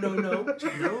called? no, no, no, no.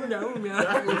 No,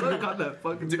 Look on that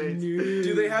fucking face.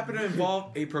 Do they happen to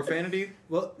involve a profanity?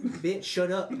 Well, bitch,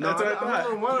 shut up. No, That's what I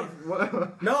thought.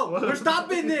 What? No, we're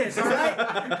stopping this, alright?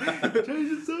 Change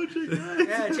the subject, guys.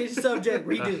 Yeah, change the subject,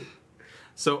 redo.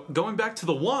 So, going back to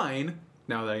the wine,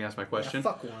 now that I asked my question, Yeah,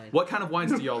 fuck wine. what kind of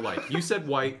wines do y'all like? You said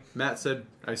white. Matt said,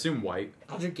 I assume white.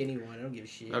 I'll drink any wine, I don't give a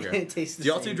shit. Okay. It tastes the Do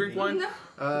y'all same two drink to me. wine?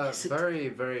 No. Very,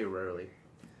 very rarely.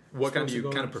 What kind do you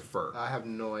Supposed to kind of go- prefer? I have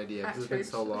no idea At because it's been church.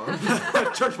 so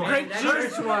long. Church wine. Hey, that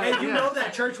Church wine, Hey, you yeah. know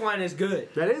that church wine is good.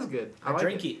 That is good. I like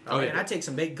drink it. Oh, And yeah. I take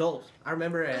some big gulps. I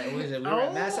remember we were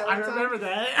at Mass at I one time. remember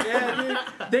that. Yeah,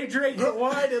 dude. They drank the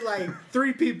wine in like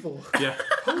 3 people. Yeah.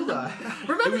 Hold on.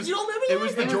 Remember? It was- you don't remember it that?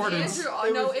 was the It was Jordans.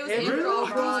 Andrew, no, it was Andrew? Andrew Oh,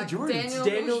 Albright, it was the Jordans. Daniel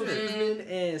Daniel Guzman. Guzman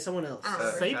and someone else.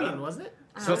 Sapien, wasn't it?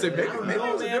 So I'll say maybe, I don't maybe it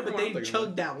know, was a man, different but one I'm they thinking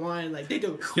chugged that wine like they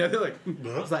do. of. Yeah, they're like,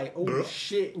 I was like, oh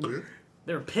shit.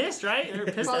 They were pissed, right? They were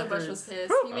pissed Probably at Bush first. was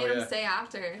pissed. He made Oh, him yeah. stay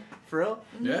after. For real?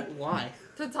 yeah. Why?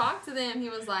 To talk to them, he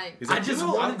was like, He's I like, just "You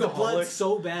know, wanted the blood alcoholic."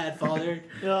 so bad, Father.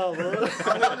 Oh,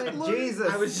 well. Jesus.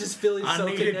 I was just feeling I so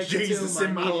needed connected Jesus to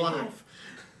him. in I my needed him. life.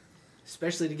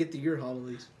 Especially to get to your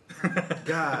homilies.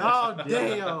 God. Oh,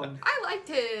 damn. I liked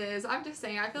his. I'm just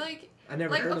saying, I feel like I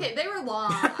never like heard okay, of they were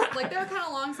long. Like they were kind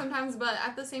of long sometimes, but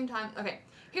at the same time, okay.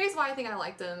 Here's why I think I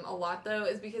liked him a lot though,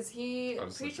 is because he I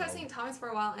was preached like, at St. Thomas for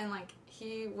a while, and like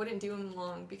he wouldn't do them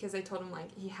long because they told him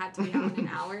like he had to be out in an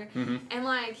hour, and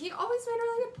like he always made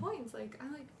really good points. Like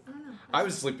I don't know. I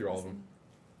was asleep through all of them.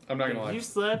 I'm not gonna lie. You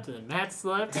slept and Matt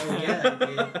slept. Hell yeah,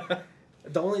 dude.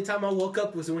 The only time I woke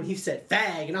up was when he said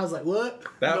fag, and I was like, what?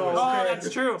 That No. was Oh, that's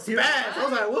true. Spaz. I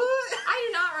was like, what? I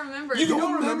do not remember. You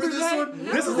don't remember remember this that? one?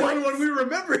 No. This is the only one we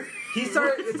remember. He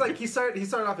started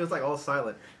off. It was like all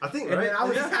silent. I think, And right? then I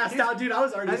was Yeah. passed out, dude. I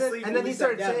was already And asleep. then when we he sat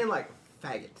started down. saying like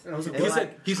faggot. And I was like, And what? like,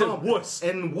 said chump. wuss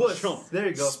And wuss. Chump. There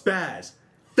you go. Spaz,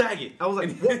 faggot. I was like,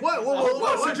 And-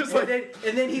 what? So just like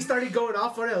And then he started going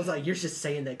off on it. I was like, you're just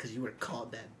saying that because you were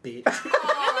called that bitch. That's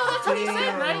what he said,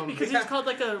 Damn. right? Because he was called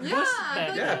like a Yeah, wuss I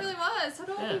bag. feel like Yeah. it really was. So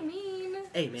don't Yeah. be mean.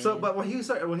 Hey, man. So, but when he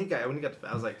got to,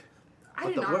 I was like, I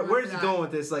what do the, not where's he remember going that.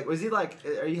 with this? Like, was he like,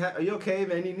 are you okay,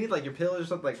 man? You need like your pills or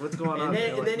something? Like, what's going on?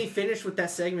 and then he finished with that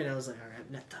segment. I was like, all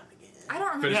right, nap time again. I don't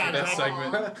remember Finish Yeah, that that at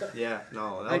all. segment. yeah,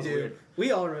 no, that I was do. weird.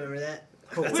 We all remember that.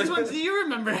 That's Which like- ones do you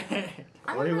remember?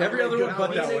 I What do you- remember Every other good one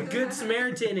but that He's a one. good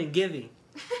Samaritan and giving.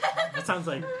 That sounds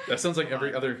like. That sounds like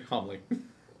every other homily.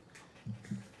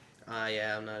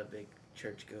 Yeah, I'm not a big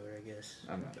church goer, I guess.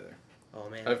 I'm not either. Oh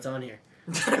man, I've- it's on here.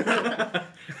 It's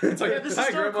like, Yeah, this is hi,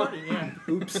 still Grandma. recording, yeah.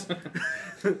 Oops.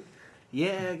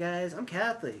 Yeah, guys, I'm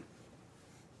Catholic.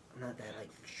 I'm not that like.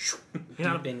 You're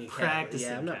not deep in practicing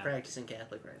Yeah, I'm not Catholic. practicing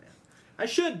Catholic right now. I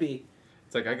should be.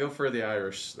 It's like I go for the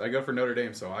Irish. I go for Notre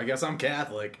Dame, so I guess I'm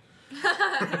Catholic.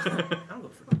 I don't go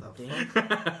for football team.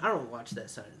 I don't watch that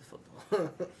side of the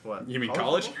football. What? You mean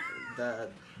college? The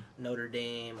Notre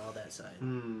Dame, all that side.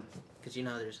 Hmm. Because you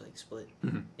know there's like split.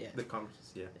 Mhm. Yeah. The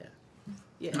conferences, yeah.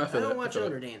 Yeah, I I, feel don't it, watch I feel it.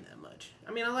 Notre Dame that much.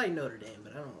 I mean, I like Notre Dame,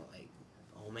 but I don't like,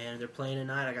 oh man, they're playing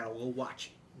tonight, I gotta go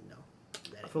watch it. No.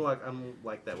 That I feel like I'm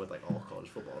like that with like all college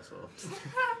football. So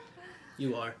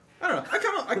you are. I don't know.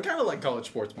 I kind of like college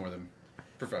sports more than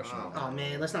professional. Oh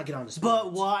man, let's not get on the sports.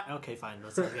 But what? Okay, fine.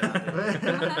 Let's not get out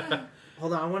there.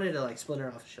 Hold on, I wanted to like splinter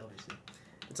off Shelby's thing.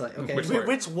 It's like, okay. Which so- part?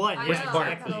 Which one? I Which know, part?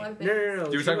 I kinda like no, no, things. no, no.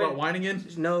 Do we she talk about went- whining again?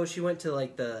 No, she went to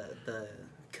like the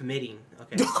committing.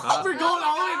 Okay. We're going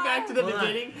all the way back to the Hold on,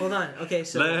 beginning. Hold on. Okay,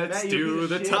 so Let's Matt, you do piece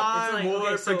the of shit. time It's like, okay,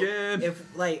 warp so again.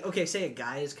 if like okay, say a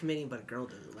guy is committing but a girl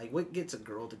doesn't. Like, what gets a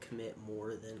girl to commit more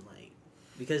than like?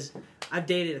 Because I've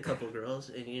dated a couple girls,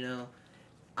 and you know,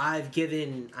 I've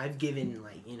given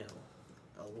like you know,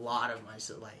 a lot of my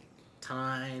like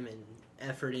time and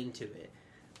effort into it,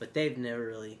 but they've never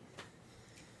really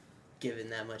given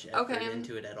that much effort Okay.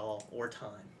 into it at all or time.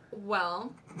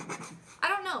 Well, I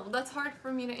don't know. That's hard for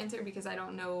me to answer because I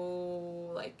don't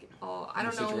know, like, all. I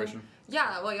don't know. Situation.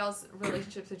 Yeah, what y'all's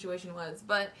relationship situation was.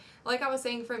 But, like I was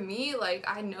saying, for me, like,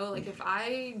 I know, like, if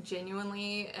I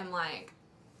genuinely am like,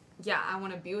 yeah, I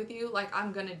want to be with you, like,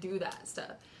 I'm going to do that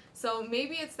stuff. So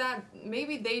maybe it's that,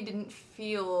 maybe they didn't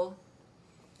feel.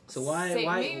 So why safe.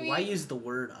 why Maybe- why use the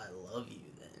word "I love you"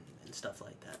 then and stuff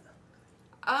like that?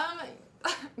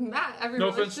 Matt, every No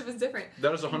offense. relationship is different.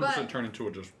 That is 100% But- turned into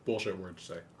a just bullshit word to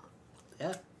say.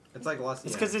 Yeah. it's like lost.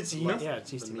 It's yeah, 'cause it's lost yeah,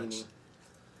 it's used the too much. meaning.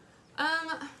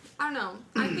 I don't know.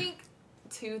 I think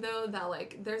too though that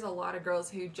like there's a lot of girls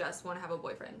who just want to have a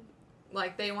boyfriend.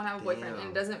 Like they want to have a boyfriend and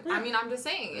it doesn't. I mean, I'm just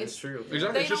saying It's it's true.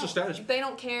 Exactly. they It's just a don't- status. They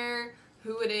don't care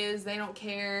who it is. They don't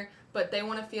care, but they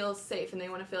want to feel safe and they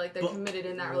want to feel like they're But committed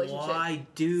in that relationship. Why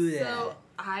do that? So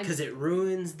I. Because it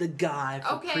ruins the guy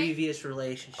for Okay. previous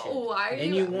relationship. Oh, why are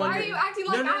And you? you Why wonder- are you acting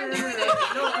like no, I'm no,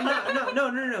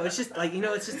 doing no, it? no. It's just like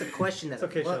it's just a question that. It's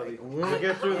okay, what- Shelby. what- We'll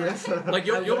get through this. Like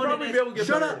you'll I want probably an be able to get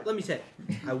Shut better. up. Let me tell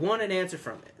you. I want an answer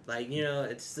from it. Like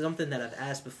it's something that I've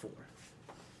asked before,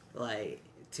 like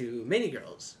to many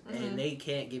girls, Mhm. and they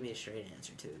can't give me a straight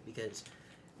answer to it because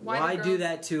Why why, do do girls-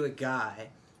 that to a guy,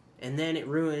 and then it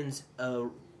ruins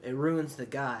the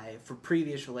guy for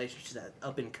previous relationships that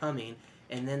up and coming,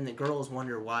 and then the girls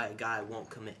wonder why a guy won't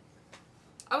commit.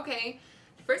 Okay,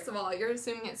 first of all, you're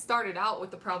assuming it started out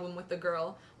with the problem with the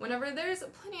girl. Whenever there's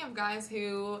plenty of guys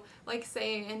who, like,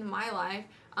 say in my life,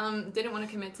 didn't want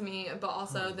to commit to me, but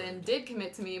also then did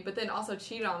commit to me, but then also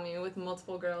cheated on me with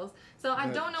multiple girls. So I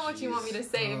don't know what you want me to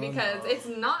say because it's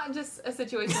not just a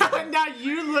situation. Now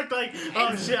you look like,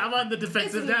 oh shit, I'm on the It's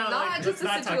defensive now. not Like, just a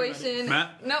let's not talk about it. situation.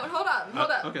 Matt? No, hold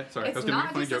up. Okay, sorry. It's That's gonna be a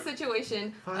not funny just a joke.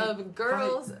 situation Fight, of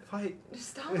girls. Fight.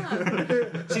 Stop.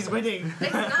 She's winning.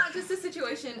 It's not just a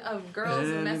situation of girls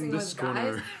In messing this with guys,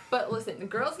 corner. but listen,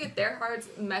 girls get their hearts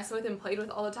messed with and played with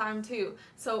all the time too.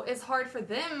 So it's hard for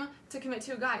them to commit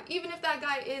to a guy, even if that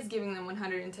guy is giving them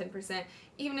 110%,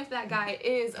 even if that guy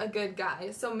is a good guy.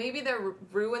 So maybe they're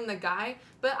ruin the guy,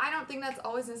 but I don't think that's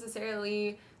always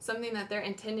necessarily something that they're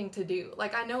intending to do.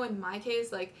 Like I know in my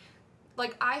case, like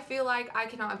I feel like I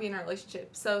cannot be in a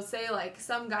relationship. So say like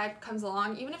some guy comes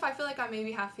along, even if I feel like I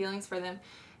maybe have feelings for them,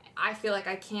 I feel like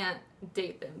I can't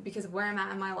date them because of where I'm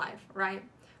at in my life, right?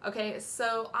 Okay,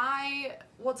 so I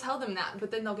will tell them that,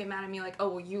 but then they'll get mad at me like, oh,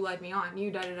 well, you led me on,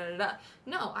 you da-da-da-da-da.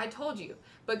 No, I told you.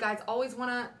 But guys always want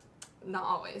to not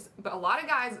always, but a lot of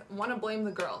guys want to blame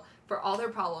the girl for all their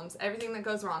problems, everything that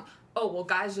goes wrong. Oh, well,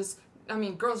 girls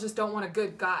just don't want a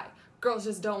good guy. Girls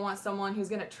just don't want someone who's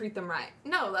going to treat them right.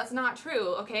 No, that's not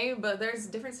true, okay? But there's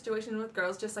different situations with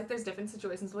girls, just like there's different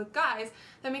situations with guys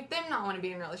that make them not want to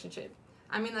be in a relationship.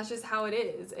 I mean, that's just how it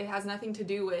is. It has nothing to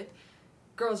do with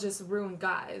girls just ruin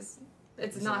guys.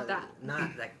 It's not that.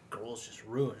 Not that girls just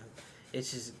ruin them.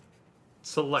 It's just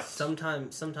Select.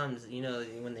 sometimes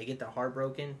when they get their heart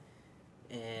broken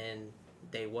and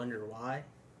they wonder why,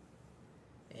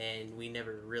 and we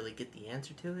never really get the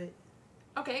answer to it.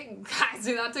 Okay, guys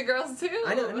do that to girls too.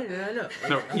 I know. No,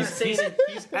 I'm not saying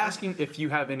he's asking if you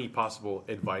have any possible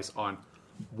advice on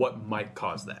what might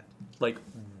cause that. Like,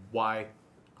 why,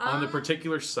 on the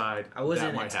particular side, I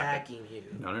wasn't that might happen. attacking you.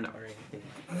 No. Or anything.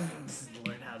 Just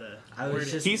learn how to. I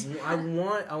was just. He's- I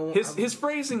want. His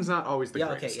phrasing's not always the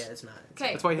Yeah. Okay. greatest. Yeah. It's not.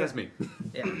 Okay, That's why he has me.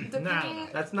 Yeah. depending.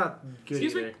 That's not good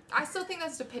Excuse me? either. I still think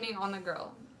that's depending on the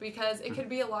girl because it could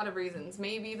be a lot of reasons.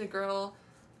 Maybe the girl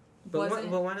wasn't.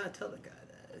 But why not tell the guy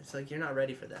that? It's like you're not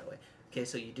ready for that way. Okay,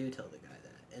 so you do tell the guy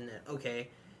that, and then okay,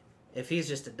 if he's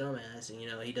just a dumbass and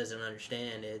he doesn't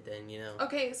understand it, then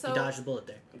Okay, you so dodged the bullet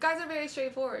there. guys are very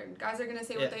straightforward. Guys are gonna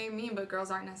say what Yeah. they mean, but girls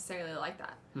aren't necessarily like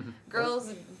that.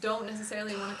 Girls don't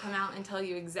necessarily want to come out and tell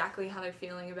you exactly how they're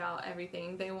feeling about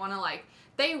everything. They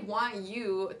want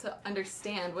you to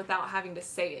understand without having to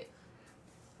say it.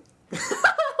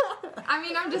 I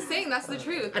mean, I'm just saying that's the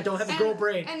truth. I don't have a girl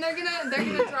brain. And they're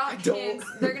gonna drop don't. hints.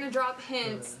 They're gonna drop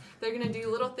hints. They're gonna do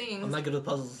little things I'm not good with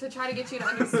puzzles. to try to get you to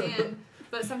understand.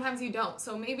 But sometimes you don't.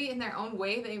 So maybe in their own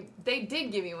way, they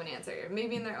did give you an answer.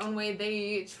 Maybe in their own way,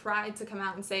 they tried to come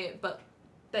out and say it, but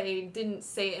they didn't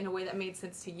say it in a way that made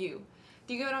sense to you.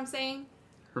 Do you get what I'm saying?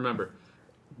 Remember,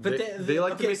 But they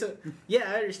like to make... so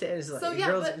yeah, I understand. It's like So, yeah,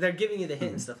 girls, but- they're giving you the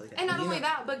hint and stuff like that. And not You only know-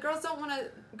 that, but girls don't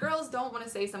want to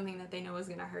say something that they know is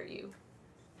gonna hurt you.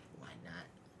 Why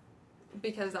not?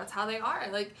 Because that's how they are.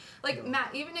 Like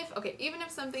Matt, even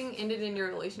if something ended in your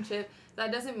relationship,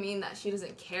 that doesn't mean that she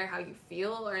doesn't care how you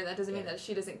feel, or that doesn't mean that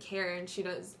she doesn't care and she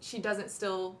doesn't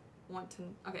still want to.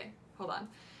 Okay, hold on.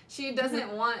 She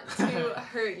doesn't want to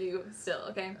hurt you still.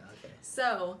 Okay. Okay.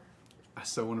 So I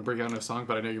still want to break out into a song,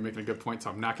 but I know you're making a good point, so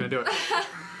I'm not going to do it.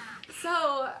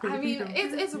 I mean,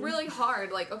 it's really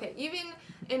hard. Like, okay, even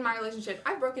in my relationship,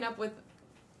 I've broken up with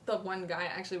the one guy I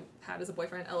actually had as a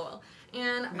boyfriend, LOL.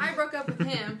 And I broke up with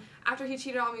him after he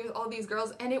cheated on me with all these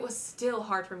girls, and it was still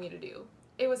hard for me to do.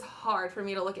 It was hard for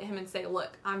me to look at him and say,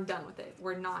 look, I'm done with it.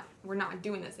 We're not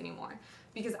doing this anymore.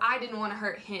 Because I didn't want to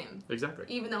hurt him. Exactly.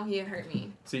 Even though he had hurt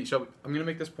me. See, Shelby, I'm going to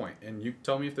make this point, and you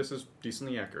tell me if this is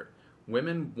decently accurate.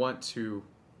 Women want to...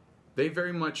 They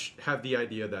very much have the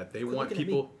idea that they want looking at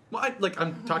people... Well,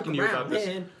 I'm talking to you about this.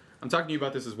 Man. I'm talking to you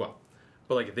about this as well.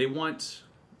 But, like, they want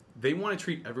to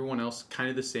treat everyone else kind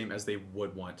of the same as they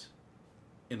would want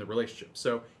in the relationship.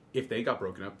 So, if they got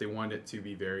broken up, they want it to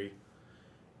be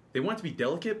They want it to be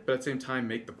delicate, but at the same time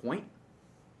make the point.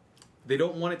 They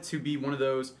don't want it to be one of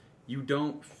those... You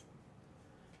don't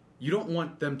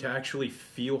want them to actually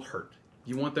feel hurt.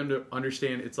 You want them to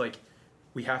understand it's like,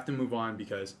 we have to move on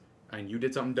because and you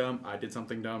did something dumb, I did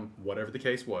something dumb, whatever the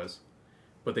case was.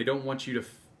 But they don't want you to...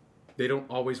 They don't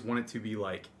always want it to be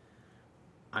like,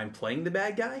 I'm playing the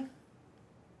bad guy,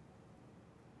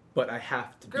 but I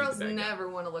have to Girls be the bad guy. never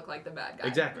want to look like the bad guy.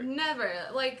 Exactly. Never.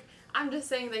 Like, I'm just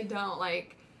saying they don't.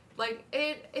 Like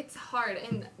it's hard.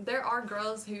 And there are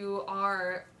girls who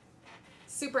are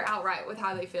super outright with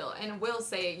how they feel and will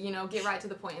say, get right to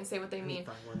the point and say what they mean.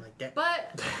 Find one like that.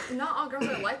 But not all girls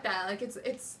are like that. Like,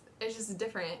 it's just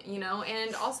different,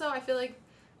 And also, I feel like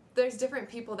there's different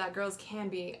people that girls can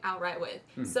be outright with.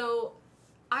 So,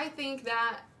 I think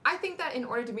that in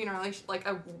order to be in a relation, like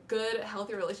a good,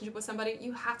 healthy relationship with somebody,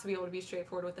 you have to be able to be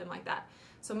straightforward with them like that.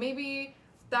 So maybe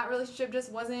that relationship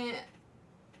just wasn't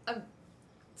a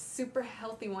super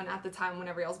healthy one at the time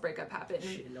whenever y'all's breakup happened.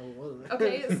 Shit, no, it wasn't.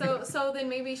 Okay, so then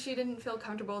maybe she didn't feel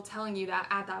comfortable telling you that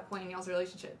at that point in y'all's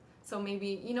relationship. So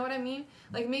maybe, you know what I mean?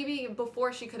 Like, maybe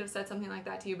before she could have said something like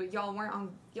that to you, but y'all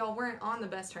weren't on the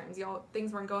best terms.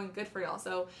 Things weren't going good for y'all.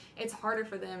 So it's harder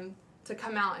for them to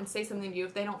come out and say something to you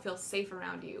if they don't feel safe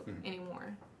around you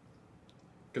anymore.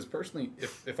 Because personally,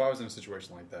 if I was in a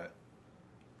situation like that,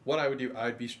 what I would do,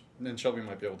 and Shelby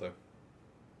might be able to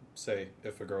say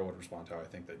if a girl would respond how I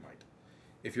think they might.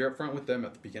 If you're upfront with them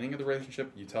at the beginning of the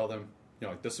relationship, you tell them,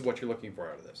 like, this is what you're looking for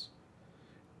out of this.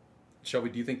 Shelby,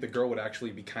 do you think the girl would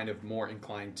actually be kind of more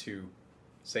inclined to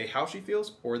say how she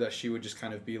feels, or that she would just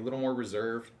kind of be a little more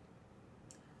reserved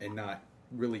and not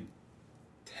really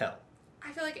tell?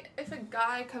 I feel like if a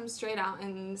guy comes straight out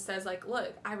and says, like,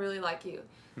 look, I really like you,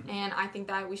 and I think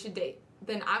that we should date,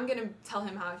 then I'm gonna tell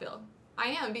him how I feel. I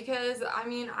am, because I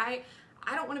mean I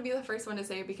don't want to be the first one to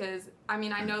say it, because I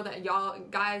mean I know that y'all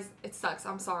guys, it sucks.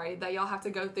 I'm sorry that y'all have to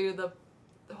go through the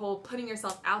whole putting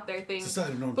yourself out there thing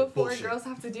before girls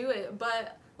have to do it.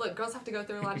 But look, girls have to go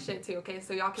through a lot of shit too. Okay,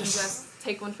 so y'all can just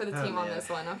take one for the team on this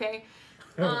one. Okay.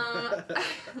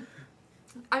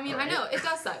 I mean, I know it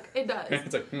does suck. It does.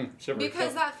 It's like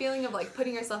because that feeling of like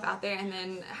putting yourself out there and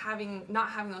then not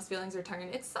having those feelings return,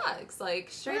 it sucks.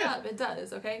 Like straight up, it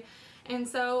does. Okay, and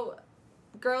so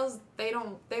girls, they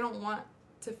don't want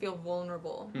to feel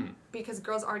vulnerable because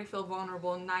girls already feel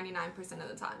vulnerable 99% of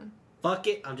the time. Fuck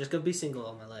it, I'm just gonna be single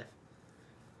all my life.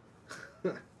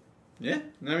 Yeah,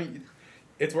 I mean,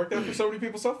 it's worked out for so many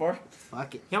people so far.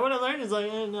 Fuck it. Yeah, what I learned is like,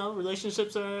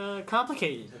 relationships are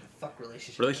complicated. Fuck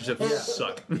relationships. Relationships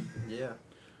suck. Yeah.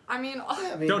 I mean,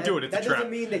 Yeah, I mean, Don't do it, it's a that trap.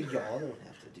 doesn't mean that y'all don't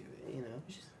have to do it, you know.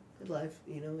 It's just life,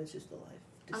 you know, it's just a life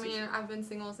I decision. mean, I've been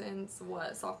single since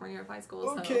sophomore year of high school.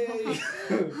 Okay.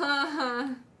 So.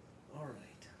 All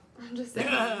right. I'm just saying.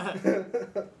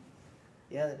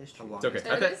 Yeah, that is true. It's okay.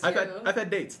 It is true. I've had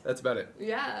dates. That's about it.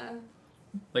 Yeah.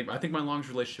 Like, I think my longest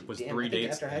relationship was Damn, 3 I think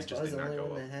dates, after and high it school, just I was did the not only go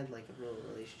one well. that had like a real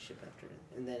relationship after it,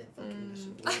 and then it fucking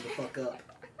just blew the fuck up.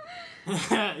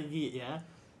 Yeah.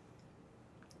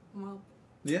 Well.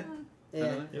 Yeah.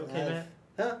 Yeah. You okay, man?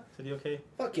 Huh? Said you okay?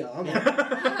 Fuck y'all.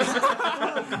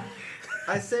 I'm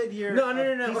I said you're No. a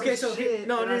piece Okay, of so shit,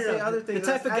 no. and I say other things.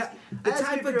 The type of guy. The ask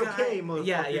type if of you're guy. okay, motherfucker.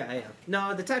 Yeah.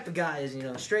 No, the type of guy is, you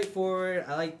know, straightforward.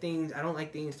 I don't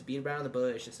like things to beat around the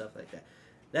bush and stuff like that.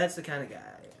 That's the kind of guy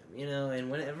I am, you know.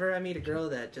 And whenever I meet a girl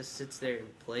that just sits there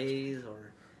and plays,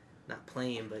 or not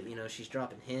playing, but you know, she's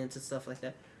dropping hints and stuff like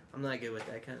that, I'm not good with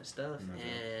that kind of stuff,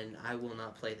 and I will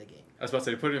not play the game. I was about to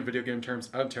say, to put it in video game terms,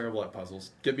 I'm terrible at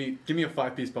puzzles. Give me a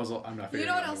 5-piece puzzle. I'm not You figuring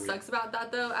know it what out. else sucks about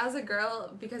that though? As a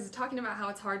girl, because talking about how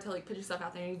it's hard to like put yourself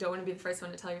out there and you don't want to be the first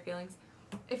one to tell your feelings.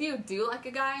 If you do like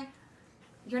a guy,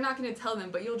 you're not going to tell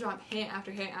them, but you'll drop hint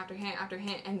after hint after hint after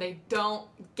hint, and they don't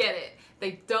get it.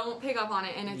 They don't pick up on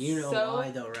it, and it's You know so why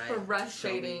though, right?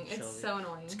 frustrating. Shelby. It's so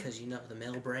annoying. It's because, you know, the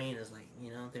male brain is like, you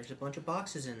know, there's a bunch of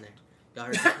boxes in there. Y'all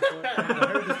heard this before? Y'all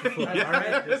heard this before? All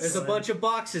right? There's a bunch of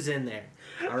boxes in there.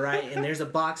 All right? And there's a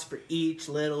box for each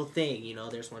little thing. You know,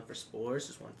 there's one for sports,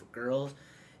 there's one for girls.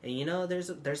 And, you know, there's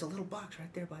a little box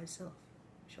right there by itself.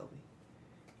 Shelby.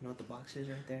 You know what the box is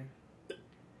right there?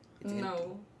 It's empty.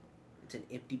 No. It's an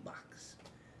empty box.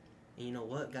 And you know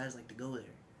what? Guys like to go there.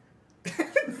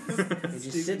 We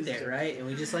just sit there, right? And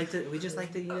we just like to,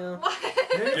 you know.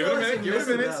 Give it a minute. Give it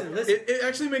a minute. Listen. It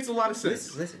actually makes a lot of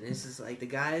sense. Listen, this is like the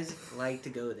guys like to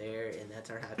go there, and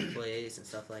that's our happy place and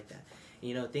stuff like that.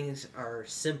 You know, things are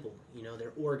simple. You know,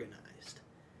 they're organized.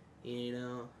 You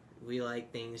know, we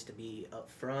like things to be up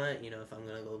front. You know, if I'm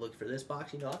gonna go look for this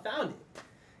box, you know, I found it.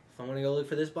 If I'm gonna go look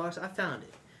for this box, I found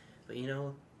it. But you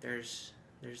know, there's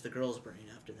the girl's brain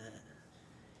after that,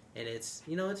 and it's,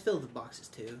 you know, it's filled with boxes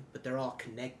too, but they're all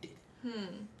connected.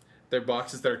 They're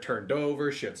boxes that are turned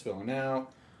over, shit spilling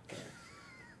out.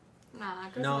 Nah,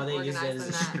 girls No, are they more use it organized as a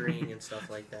than that. string and stuff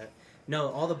like that. No,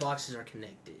 all the boxes are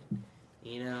connected.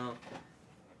 You know,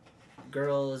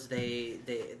 girls, the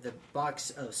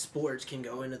box of sports can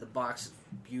go into the box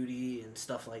of beauty and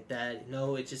stuff like that.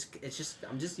 No, it's just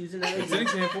I'm just using that It's an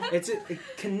example. it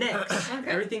connects. Okay.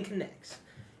 Everything connects.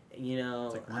 You know,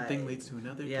 It's like one thing leads to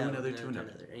another, to another, to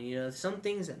another. And you know, some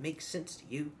things that make sense to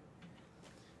you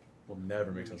Will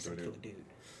never make sense to a to dude.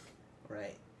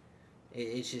 Right.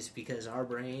 It's just because our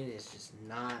brain is just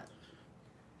not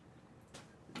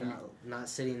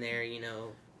sitting there, you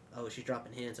know, oh, she's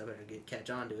dropping hints, I better catch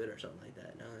on to it or something like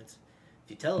that. No, it's,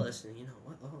 if you tell us, then you know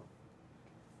what, oh,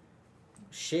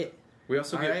 shit. We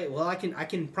also All get right, well, I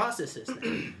can process this now.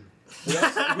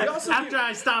 we also After get,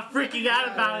 I stop freaking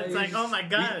out about it, it's like, oh my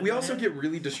god. we also man. get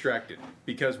really distracted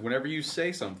because whenever you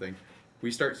say something, we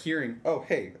start hearing, oh,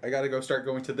 hey, I gotta go start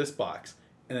going to this box,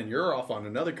 and then you're off on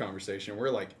another conversation.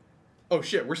 We're like, oh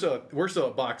shit, we're still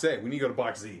at box A. We need to go to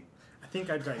box Z. I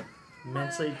think I'd like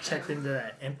mentally checked into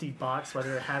that empty box while they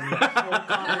were having that whole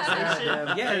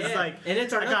conversation. Yeah, It's like, and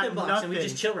it's our I got nothing box, and we nothing.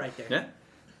 just chill right there. Yeah,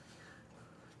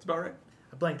 it's about right.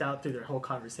 I blanked out through their whole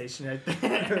conversation right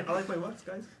there. I like my box,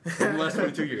 guys. In the last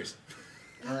 22 years,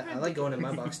 I like going in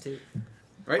my box too.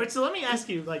 right? Wait, so let me ask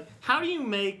you, like, how do you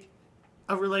make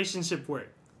a relationship work?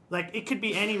 Like, it could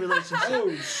be any relationship.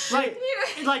 Oh shit!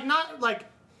 like not like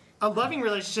a loving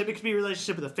relationship. It could be a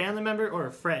relationship with a family member or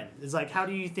a friend. It's like, how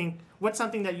do you think? What's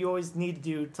something that you always need to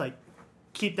do to like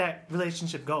keep that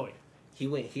relationship going? He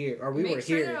went here, or we Make were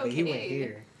sure here, they're but he went okay.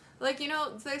 here. Like, you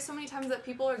know, there's so many times that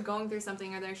people are going through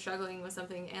something or they're struggling with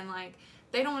something and, like,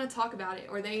 they don't want to talk about it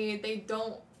or they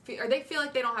don't or they feel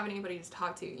like they don't have anybody to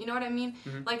talk to. You know what I mean?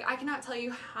 Mhm. Like, I cannot tell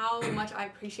you how much I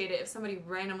appreciate it if somebody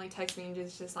randomly texts me and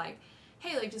just like,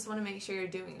 hey, like, just want to make sure you're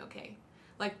doing okay.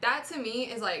 Like, that to me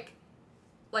is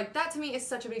that to me is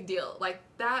such a big deal. Like,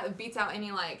 that beats out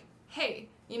any, like, hey,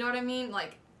 you know what I mean?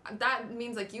 Like, that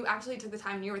means, like, you actually took the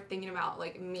time and you were thinking about,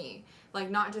 like, me. Like,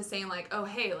 not just saying, like, oh,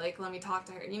 hey, like, let me talk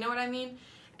to her. You know what I mean?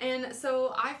 And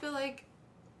so I feel like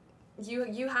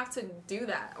you have to do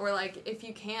that. Or, like, if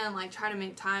you can, like, try to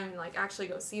make time and, like, actually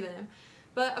go see them.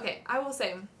 But, okay, I will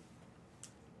say,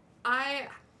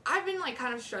 I've been, like,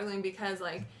 kind of struggling because,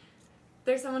 like,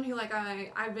 there's someone who, like,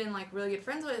 I've been, like, really good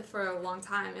friends with for a long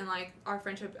time, and, like, our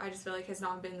friendship, I just feel like, has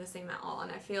not been the same at all,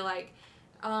 and I feel like,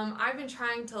 I've been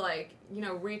trying to, like, you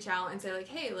know, reach out and say, like,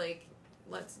 hey, like,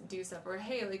 let's do stuff, or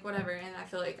hey, like, whatever, and I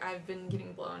feel like I've been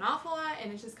getting blown off a lot,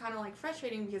 and it's just kind of, like,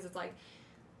 frustrating, because it's, like,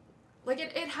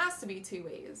 it has to be two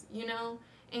ways, you know,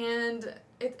 and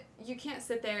you can't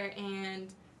sit there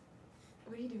and,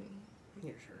 what are you doing?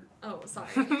 Your shirt. Oh, sorry.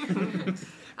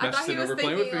 I thought he was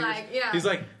thinking, like, yeah. He's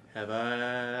like, have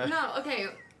I? No, okay.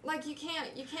 Like, you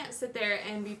can't sit there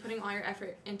and be putting all your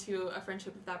effort into a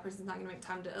friendship if that person's not going to make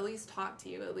time to at least talk to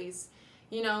you, at least,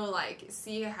 you know, like,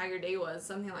 see how your day was,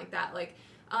 something like that. Like,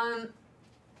 I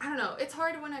don't know. It's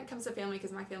hard when it comes to family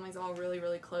because my family's all really,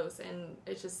 really close, and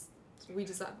it's just, we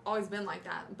just have always been like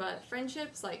that. But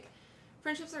friendships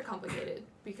are complicated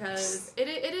because it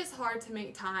is hard to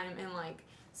make time and, like,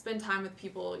 spend time with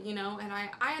people, you know, and I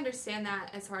understand that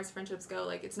as far as friendships go.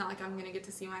 Like, it's not like I'm gonna get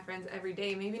to see my friends every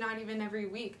day, maybe not even every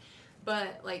week,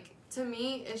 but, like, to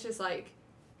me, it's just, like,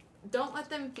 don't let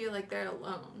them feel like they're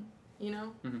alone, you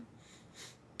know? Mm-hmm.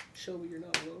 Shelby, you're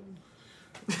not alone.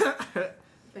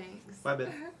 Thanks. Bye,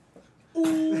 Ben.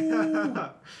 Ooh,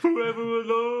 forever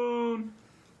alone.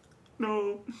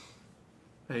 No.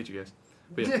 I hate you guys.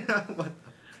 But yeah, What?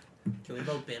 Can we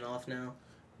vote Ben off now?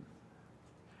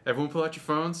 everyone pull out your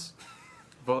phones.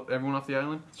 Vote everyone off the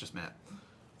island. It's just Matt.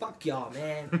 Fuck y'all,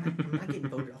 man. I'm not getting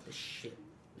voted off this shit.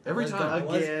 Every time.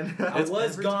 Again. I was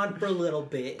Every gone time. for a little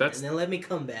bit, That's- and then let me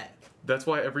come back. That's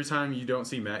why every time you don't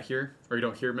see Matt here, or you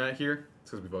don't hear Matt here, it's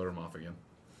because we voted him off again.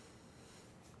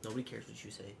 Nobody cares what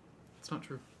you say. It's not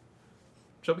true.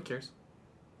 Shelby cares.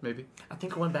 Maybe. I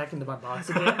think I went back into my box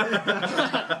again.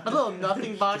 A little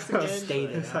nothing box again. Stay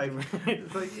there. It's like,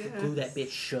 it's like, yeah. Glue that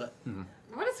bitch shut.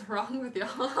 What is wrong with y'all?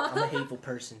 I'm a hateful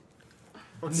person.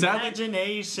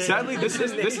 Imagination. This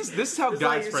is how It's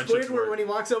guys' like friendships Squidward work. when he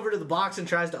walks over to the box and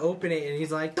tries to open it, and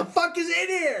he's like, "The fuck is in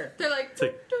here?" They're like, It's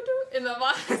like- doo, doo, doo, in the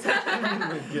box.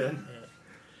 Good.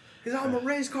 He's like, "I'm a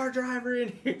race car driver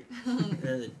in here." And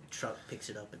then the truck picks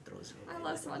it up and throws it I away.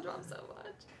 love SpongeBob so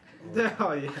much.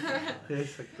 Oh yeah.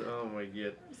 It's like, oh my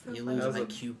god. So You funny. lose That was a-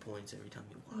 IQ points every time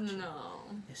you watch it. No.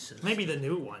 It's so Maybe the stupid.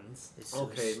 new ones. It's so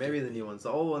Okay, maybe the new ones. The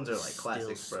old ones are like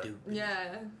classics, bro. Stupid.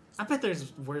 Yeah. I bet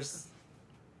there's worse.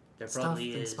 There Stuff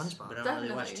probably than is, SpongeBob. but I don't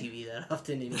really watch Definitely. TV that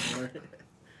often anymore.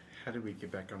 How did we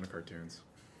get back on the cartoons?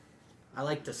 I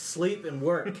like to sleep and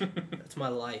work. That's my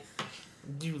life.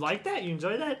 Do you like that? You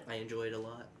enjoy that? I enjoy it a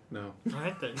lot. No. All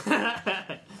right then.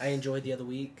 I enjoyed the other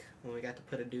week when we got to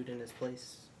put a dude in his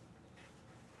place.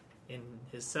 In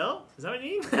his cell? Is that what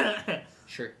you mean?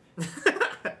 Sure.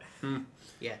 Hmm.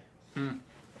 Yeah. Hmm.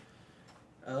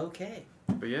 Okay.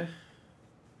 But yeah,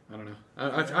 I don't know.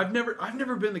 I've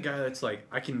never been the guy that's like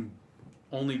I can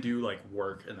only do like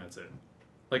work and that's it.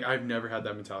 Like I've never had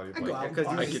that mentality. Of, I go like, out Because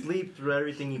I you could- sleep through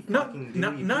everything you no, fucking do.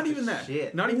 not, you not piece even of that.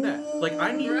 Shit. Not even that. Like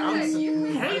I need. Right, you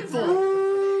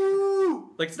Hateful.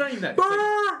 Like it's not even that. It's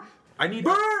like, I need.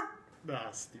 Ah,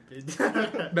 stupid.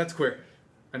 That's queer.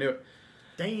 I knew it.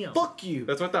 Damn. Fuck you.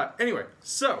 That's what I thought. Anyway,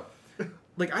 so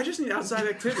like I just need outside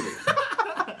activity.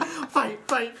 Fight.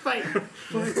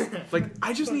 Like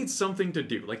I just need something to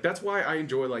do. Like that's why I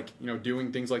enjoy like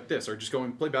doing things like this or just going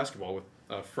and play basketball with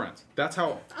friends. That's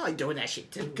how. I like doing that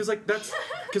shit too. Because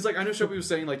I know Shelby was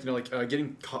saying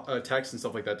getting texts and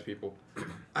stuff like that to people.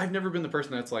 I've never been the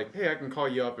person that's like, hey, I can call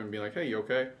you up and be like, hey, you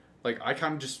okay? Like I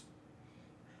kind of just.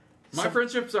 My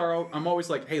friendships are. I'm always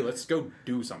like, hey, let's go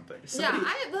do something. Yeah,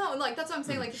 like that's what I'm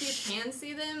saying. Like, if you can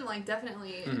see them, like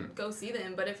definitely go see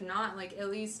them. But if not, like at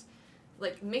least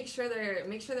like make sure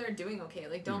they're doing okay.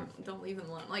 Like don't leave them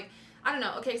alone. Like I don't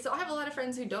know. Okay, so I have a lot of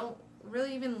friends who don't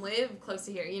really even live close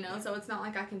to here. So it's not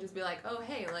like I can just be like, oh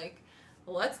hey, like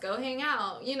let's go hang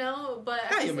out. But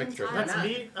Yeah, at you the make same the trip. time, Let's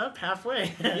meet up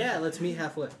halfway. Yeah, let's meet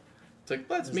halfway. It's like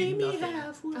let's There's meet me nothing.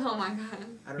 halfway. Oh my god,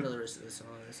 I don't know the rest of the song,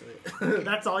 honestly.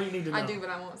 That's all you need to know. I do, but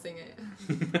I won't sing it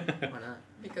Why not?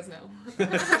 because no.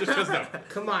 Just because no.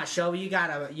 Come on, Shelby, you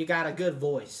got a good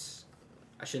voice.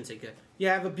 I shouldn't say good. You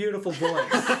have a beautiful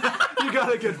voice. You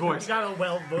got a good He's voice. got a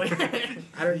well voice.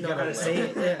 I don't You know how gotta to say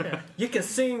it. Yeah. You can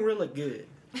sing really good.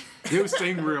 You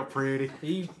sing real pretty.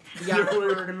 You got a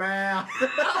word in mouth.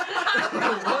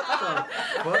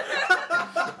 What?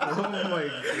 Oh my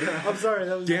god. I'm sorry.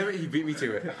 That was. Damn it, he beat me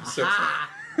to it. I'm so sorry.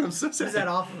 I'm so sorry. Who's that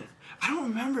off of? I don't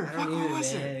remember. I Fuck, don't what either,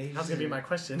 was it? man. That was gonna be my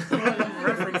question.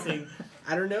 Referencing.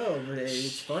 I don't know, but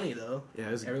it's funny though. Yeah,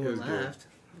 it was, Everyone it was good. laughed.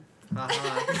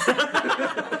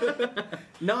 Haha.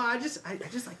 No, I just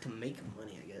like to make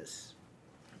money, I guess.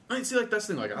 I mean, see, like that's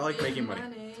the thing. Like, I like making money.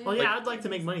 Well, yeah, I'd like to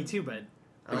make money too, but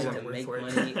I like to Exactly. make Work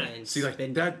for it. money and See, like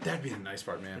spend that'd be the nice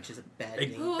part, man. which is a bad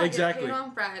Ex- thing. Ooh, Exactly. I get paid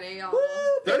on Friday, y'all.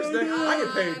 Thursday, God. I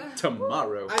get paid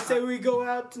tomorrow. I say we go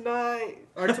out tonight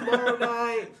or tomorrow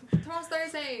night. Tomorrow's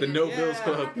Thursday. The No Yeah. Bills I'm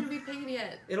Club. not gonna be paid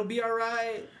yet. It'll be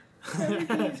alright.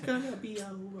 Everything's gonna be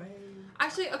alright.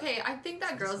 Actually, okay, I think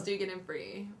that girls do get in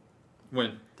free.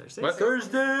 When? Thursday. What?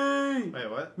 Thursday! Wait,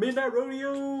 what? Midnight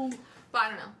Rodeo! But I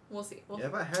don't know. We'll see. Yeah,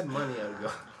 if I had money, I would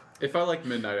go. If I like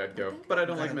midnight, I'd go. But I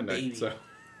don't Got like a midnight, baby. so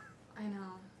I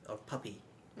know. Or puppy.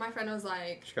 My friend was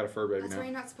like, she got a fur baby that's now. why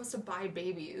you're not supposed to buy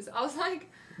babies. I was like,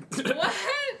 what?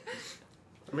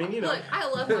 I mean, you know. Look, I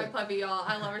love my puppy, y'all.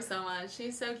 I love her so much.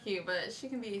 She's so cute, but she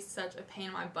can be such a pain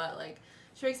in my butt. Like,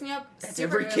 she wakes me up That's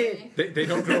super every kid. early. They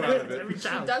don't grow out of Every it. She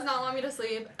child. does not want me to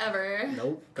sleep, ever.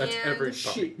 Nope. That's And every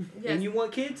Shit. puppy. Yes. And you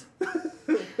want kids?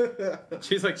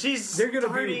 She's like, She's They're gonna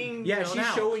starting, be. Yeah, you know, she's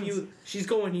now. showing you. She's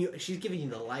going you. She's giving you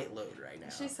the light load right now.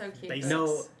 She's so cute. Basics.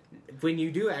 No, when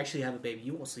you do actually have a baby,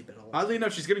 you won't sleep at all. oddly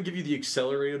enough, she's gonna give you the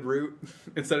accelerated route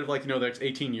instead of like the next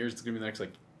 18 years. It's gonna be the next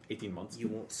like 18 months. You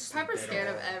won't sleep Piper's at scared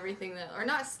all. of everything though, or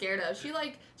not scared of. She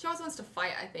always wants to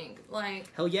fight. I think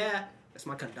like Hell yeah, that's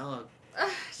my kind of dog.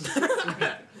 she's, Who's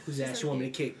She's ass so you want me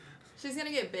to cute. kick? she's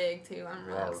gonna get big too. I'm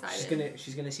really Wow. excited.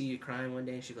 She's gonna see you crying one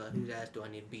day, and she'll go, "Whose ass do I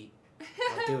need to beat?"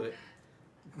 I'll do it.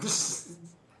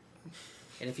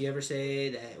 And if you ever say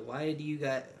that, why do you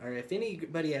got, or if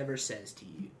anybody ever says to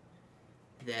you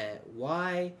that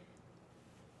why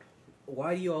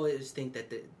do you always think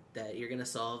that that you're gonna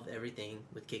solve everything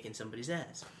with kicking somebody's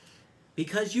ass?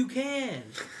 Because you can.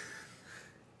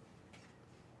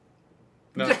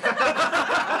 No.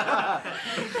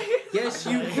 Yes,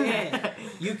 you can.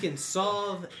 You can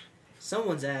solve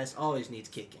someone's ass. Always needs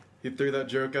kicking. You threw that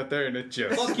joke out there and it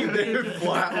just Fuck you, baby.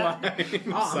 flatlined.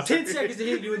 Oh, I'm 10 seconds to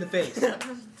hit you in the face.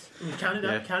 Count it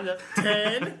up, Yeah. count it up.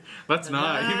 10. Let's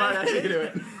not. He might actually do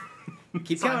it.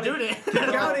 Keep I'm counting. doing it. Keep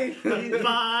counting.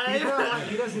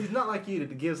 5. He's not like you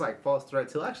to give like false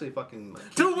threats. He'll actually fucking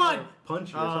like, 2, 1.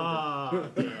 punch you or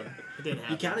something. It didn't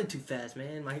happen. You counted too fast,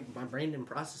 man. My brain didn't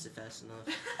process it fast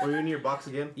enough. Were you in your box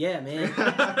again? Yeah, man.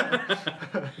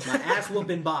 My ass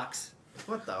whooping box.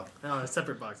 What the? Oh, a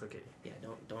separate box. Okay. Yeah,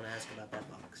 don't ask about that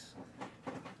box.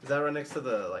 Is that right next to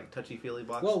the like touchy feely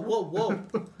box? Whoa, whoa, whoa.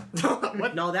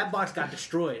 What? No, that box got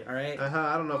destroyed, alright?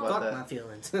 I don't know Fuck about my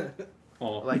feelings.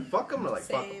 Oh, Like fuck them or like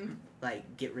Same.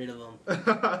 Like, get rid of them.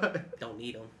 fuck them. Don't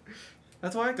need them.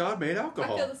 that's why God made I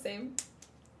alcohol. feel the same.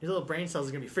 Your little brain cells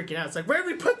are gonna be freaking out. It's like, where did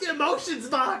we put the emotions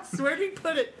box? Where did we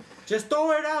put it? Just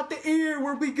throw it out the ear.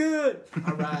 We'll be good.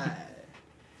 Alright.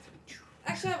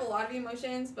 Actually, I have a lot of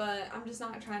emotions, but I'm just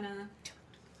not trying to.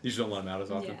 You just don't let them out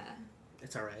as often. Yeah.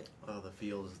 It's alright. Oh, the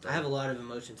feels. I have a lot of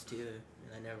emotions too,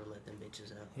 and I never let them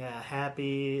bitches out. Yeah,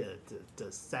 happy,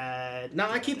 sad. No,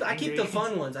 I keep the angry.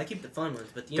 fun ones. I keep the fun ones,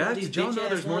 but you Dad, know these did y'all bitch know ass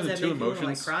there's more ones than that two make you wanna, like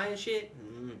emotions? cry and shit.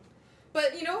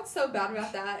 But you know what's so bad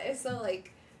about that is so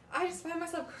like I just find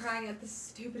myself crying at the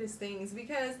stupidest things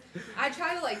because I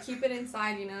try to like keep it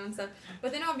inside, you know, and stuff.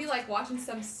 But then I'll be like watching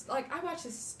like I watched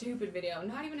this stupid video,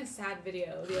 not even a sad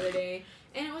video the other day,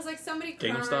 and it was like somebody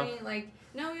Gangnam crying, Style? like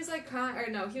no, he was like crying or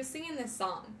no, he was singing this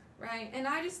song, right? And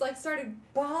I just like started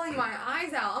bawling my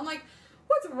eyes out. I'm like,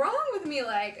 what's wrong with me?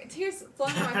 Like tears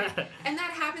flowing down my face, and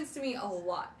that happens to me a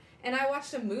lot. And I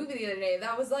watched a movie the other day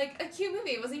that was like a cute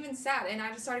movie. It wasn't even sad. And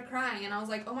I just started crying. And I was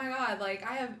like, oh my god, like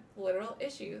I have literal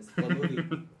issues. What movie?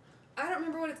 I don't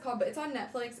remember what it's called, but it's on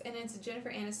Netflix. And it's Jennifer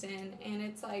Aniston. And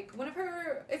it's like one of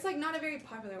her, it's like not a very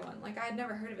popular one. Like I had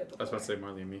never heard of it before. I was about to say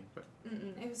Marley and Me, but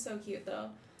It was so cute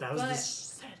though. That was But- the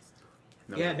saddest.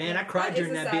 no. Yeah, man, I cried That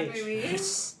during is a that sad bitch. movie.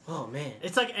 It's, Oh man.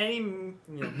 it's like any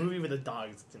movie with a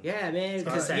dog. Yeah, man,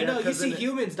 because Alright. you know you 'Cause see then it-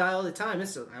 humans die all the time.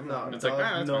 I'm No, not, It's like, ah,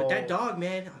 that's no. that dog,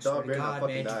 man. I swear Dog to better not God,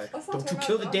 fucking man. die. Let's not Don't talk you about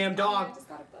kill the dogs. damn I dog. just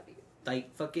got a puppy.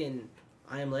 Like fucking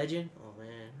I Am Legend. Oh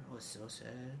man, I was so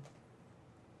sad.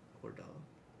 Poor dog.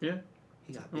 Yeah.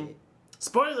 He got Oh. bit.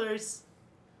 Spoilers.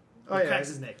 Oh He yeah. cracks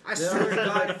his neck. I swear to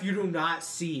God, if you do not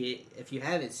see it, if you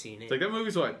haven't seen it, It's like that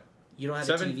movie's what? you don't have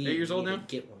 7, a TV. 8 years you old need to now?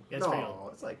 Get one. Yeah, it's pretty old. No,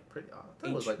 it's like pretty. I thought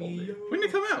it was like older. HBO. When did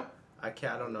it come out? I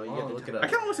don't know. You Oh, have to look it I up.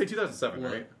 kind of want to say 2007,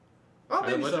 What? right? Oh,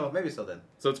 maybe Legend? so. Maybe so then.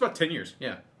 So it's about 10 years.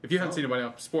 Yeah. If you haven't Oh. seen it by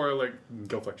now, spoiler alert,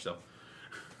 go fuck yourself.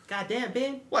 God damn,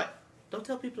 Ben. What? Don't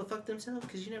tell people to fuck themselves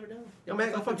because you never know. Yo,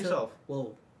 man, go fuck yourself.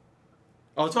 Whoa.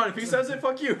 Oh, it's fine. If he says it,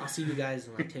 fuck you. I'll see you guys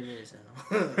in like 10 minutes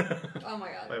now. Oh my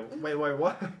god. Wait,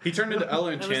 what? He turned into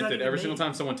Ella That was not Enchanted. even Every me. single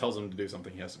time someone tells him to do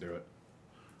something, he has to do it.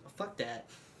 Oh, fuck that.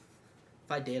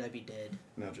 If I did, I'd be dead.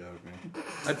 No joke,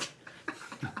 man.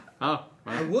 Oh.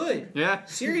 I would. Yeah.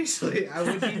 Seriously, I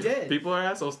would be dead. People are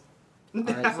assholes. All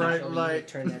right, so Bright show me light. you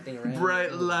turn that thing around.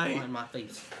 Bright and light. on my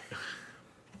face.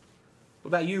 What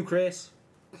about you, Chris?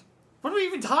 What are we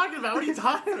even talking about? What are you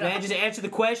talking about? Man, just answer the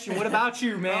question. What about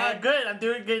you, man? Good. I'm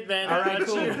doing good, man. All How right, about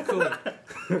cool, you?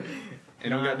 cool.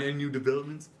 And you got any new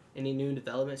developments? Any new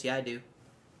developments? Yeah, I do.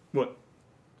 What?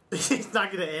 He's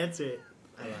not gonna answer it.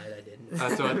 I lied, I didn't.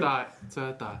 That's what I thought. That's what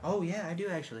I thought. Oh yeah, I do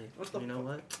actually. What the You know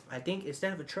what? I think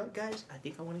instead of a truck, guys, I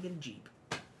think I want to get a Jeep.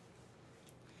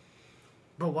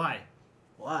 But why?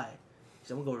 Why?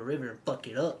 Because I'm gonna go to the river and fuck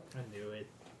it up. I knew it.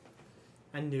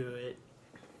 I knew it.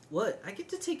 What? I get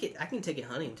to take it. I can take it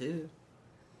hunting too.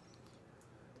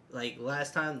 Like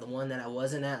last time, the one that I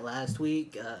wasn't at last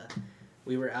week,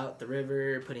 we were out the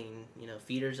river putting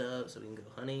feeders up so we can go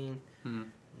hunting. Mhm.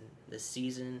 This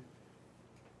season,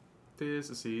 This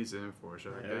is season 4.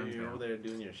 Shut it down. You're over there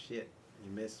doing your shit.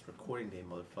 You missed recording day,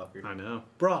 motherfucker. I know.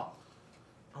 bro,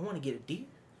 I want to get a deer.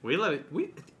 We let it.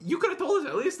 You could have told us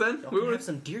at least then. Y'all We can would. have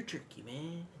some deer jerky,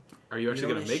 man. Are you actually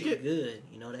know gonna that make shit it? Good.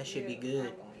 You know that should be good. I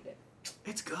won't eat it.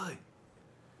 It's good.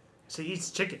 So he eats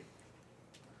chicken.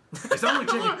 It's not like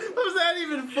chicken. What was that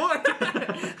even for?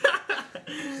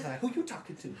 It's like, who you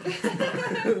talking to?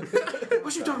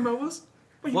 What you talking about, Willis?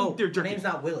 What Whoa, deer your jerky? name's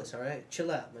not Willis, all right?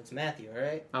 Chill out. It's Matthew, all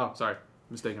right? Oh, sorry.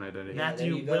 Mistaken identity. Yeah. there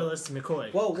Matthew you go. Willis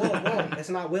McCoy. Whoa, whoa, whoa. It's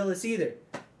not Willis either.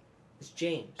 It's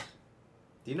James.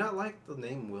 Do you not like the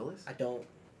name Willis? I don't.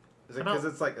 Is it I don't-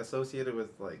 because it's like associated with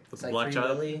like? It's like Black Free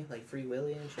Child? Willy, like Free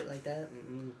Willy and shit like that.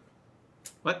 Mm-mm.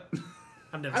 What?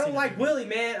 I've never I don't seen like it. Willie,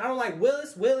 man. I don't like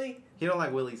Willis, Willie. He don't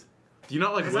like Willies. Do you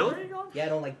not like Is that Will? where you're going? Yeah, I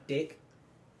don't like Dick.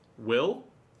 Will?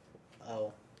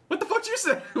 Oh. What the fuck you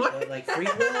say? What? What, like Free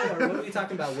Will? Or what are we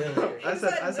talking about, Will here? I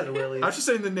said Willies. I was just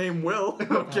saying the name Will.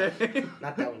 Okay.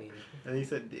 Not that one either. And he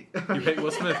said Dick. You hate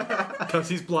Will Smith because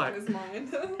he's black. In his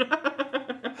mind.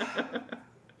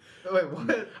 Wait,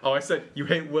 what? Oh, I said you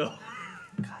hate Will.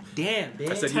 God damn,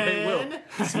 bitch. I said you hate Will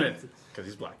 10. Smith because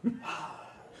he's black.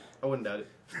 I wouldn't doubt it.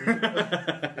 And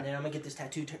then I'm gonna get this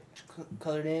tattoo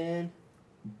colored in.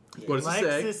 Yeah. What does it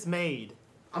say? Lexus made.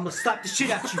 I'm gonna slap the shit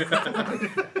out you.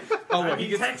 Oh, what? I mean,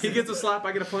 He Texas. gets a slap.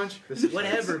 I get a punch.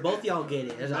 Whatever, both y'all get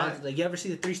it. Like, you ever see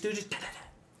the Three Stooges?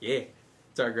 Yeah.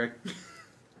 Sorry, Greg.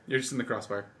 You're just in the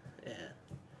crossfire. Yeah.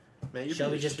 Man, you're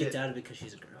Shelby being just shit. gets out of it because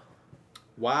she's a girl.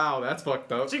 Wow, that's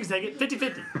fucked up. She can take it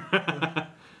 50-50.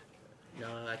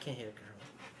 No, I can't hit a girl.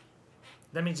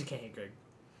 That means you can't hit Greg.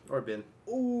 Or Ben.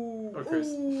 Ooh. Or Chris.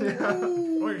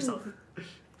 Or yourself.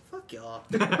 Fuck y'all.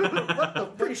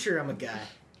 I'm pretty sure I'm a guy.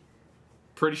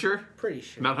 Pretty sure? Pretty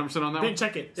sure. Not 100% on that Ben, one?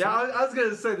 check it. Yeah, I was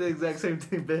gonna say the exact same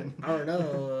thing, Ben. I don't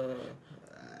know.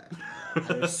 I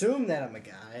assume that I'm a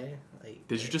guy. Like,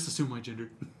 Did you just assume my gender?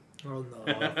 Oh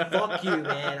no. fuck you,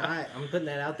 man. I'm putting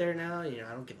that out there now. I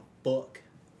don't give a fuck.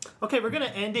 Okay, we're gonna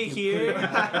end it here. We're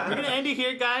gonna end it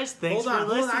here, guys. Thanks Hold on,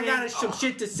 for listening. I got some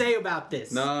shit to say about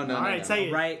this. No. All right, say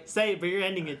it. Right. Say it, but you're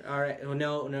ending it. All right. Well,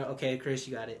 no. Okay, Chris,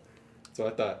 you got it. So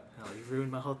I thought. Oh, you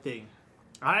ruined my whole thing.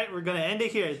 All right, we're gonna end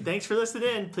it here. Thanks for listening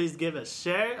in. Please give us a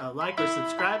share, a like, or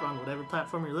subscribe on whatever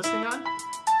platform you're listening on.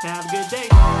 Have a good day.